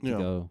where to Yeah.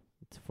 go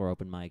for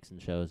open mics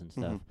and shows and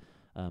stuff.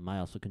 Mhm. I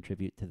also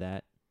contribute to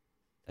that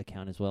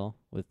account as well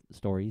with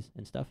stories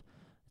and stuff.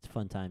 It's a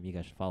fun time. You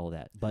guys should follow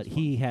that. But It's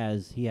he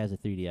has a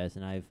 3DS,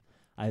 and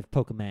I've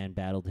Pokemon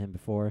battled him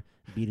before,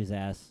 beat his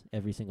ass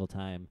every single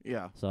time.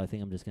 Yeah. So I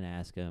think I'm just gonna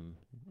ask him.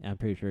 I'm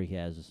pretty sure he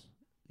has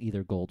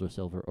either gold or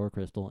silver or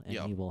crystal, and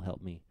Yeah. he will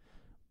help me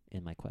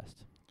in my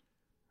quest.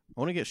 I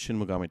want to get Shin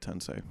Megami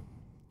Tensei.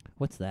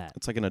 What's that?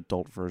 It's like an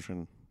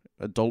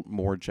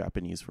more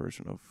Japanese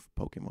version of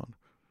Pokemon.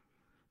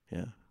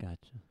 Yeah.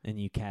 Gotcha. And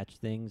you catch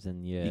things,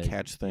 and You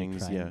catch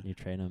things, yeah. You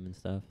train them and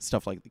stuff.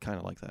 Stuff like, kind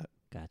of like that.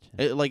 Gotcha.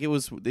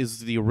 Is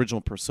the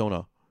original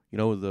Persona. You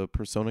know, the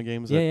Persona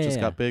games that Yeah, just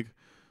yeah. got big?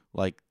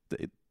 Like,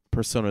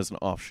 Persona is an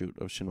offshoot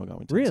of Shin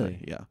Megami Tensei.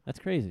 Really? Yeah. That's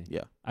crazy.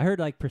 Yeah. I heard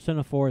like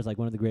Persona 4 is like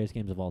one of the greatest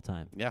games of all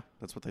time. Yeah,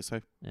 that's what they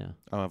say. Yeah.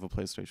 I don't have a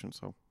PlayStation,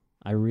 so.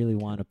 I really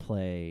want to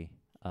play.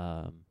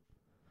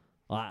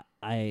 Well,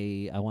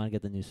 I want to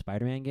get the new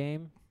Spider-Man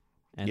game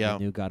and Yeah. the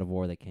new God of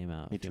War that came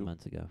out Me a few too.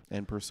 months ago.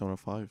 And Persona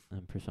 5.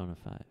 And Persona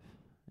 5.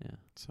 Yeah.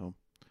 So,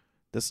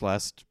 this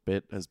last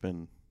bit has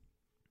been.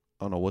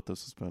 I don't know what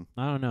this has been.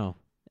 I don't know.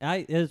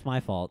 It was my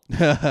fault.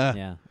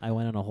 Yeah, I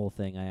went on a whole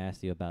thing. I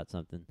asked you about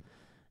something,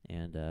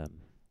 and then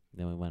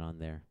we went on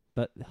there.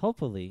 But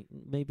hopefully,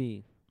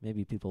 maybe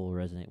people will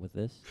resonate with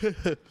this,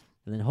 and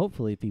then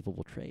hopefully people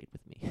will trade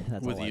with me.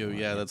 That's With all I you, want,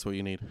 yeah, that's what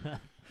you need.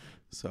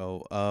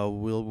 So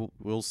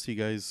we'll see you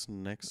guys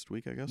next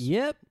week, I guess.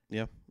 Yep.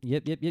 Yeah.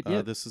 Yep.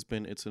 This has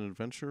been It's an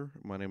Adventure.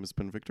 My name has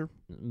been Victor.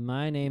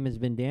 My name has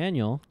been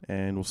Daniel.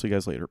 And we'll see you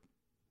guys later.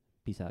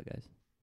 Peace out, guys.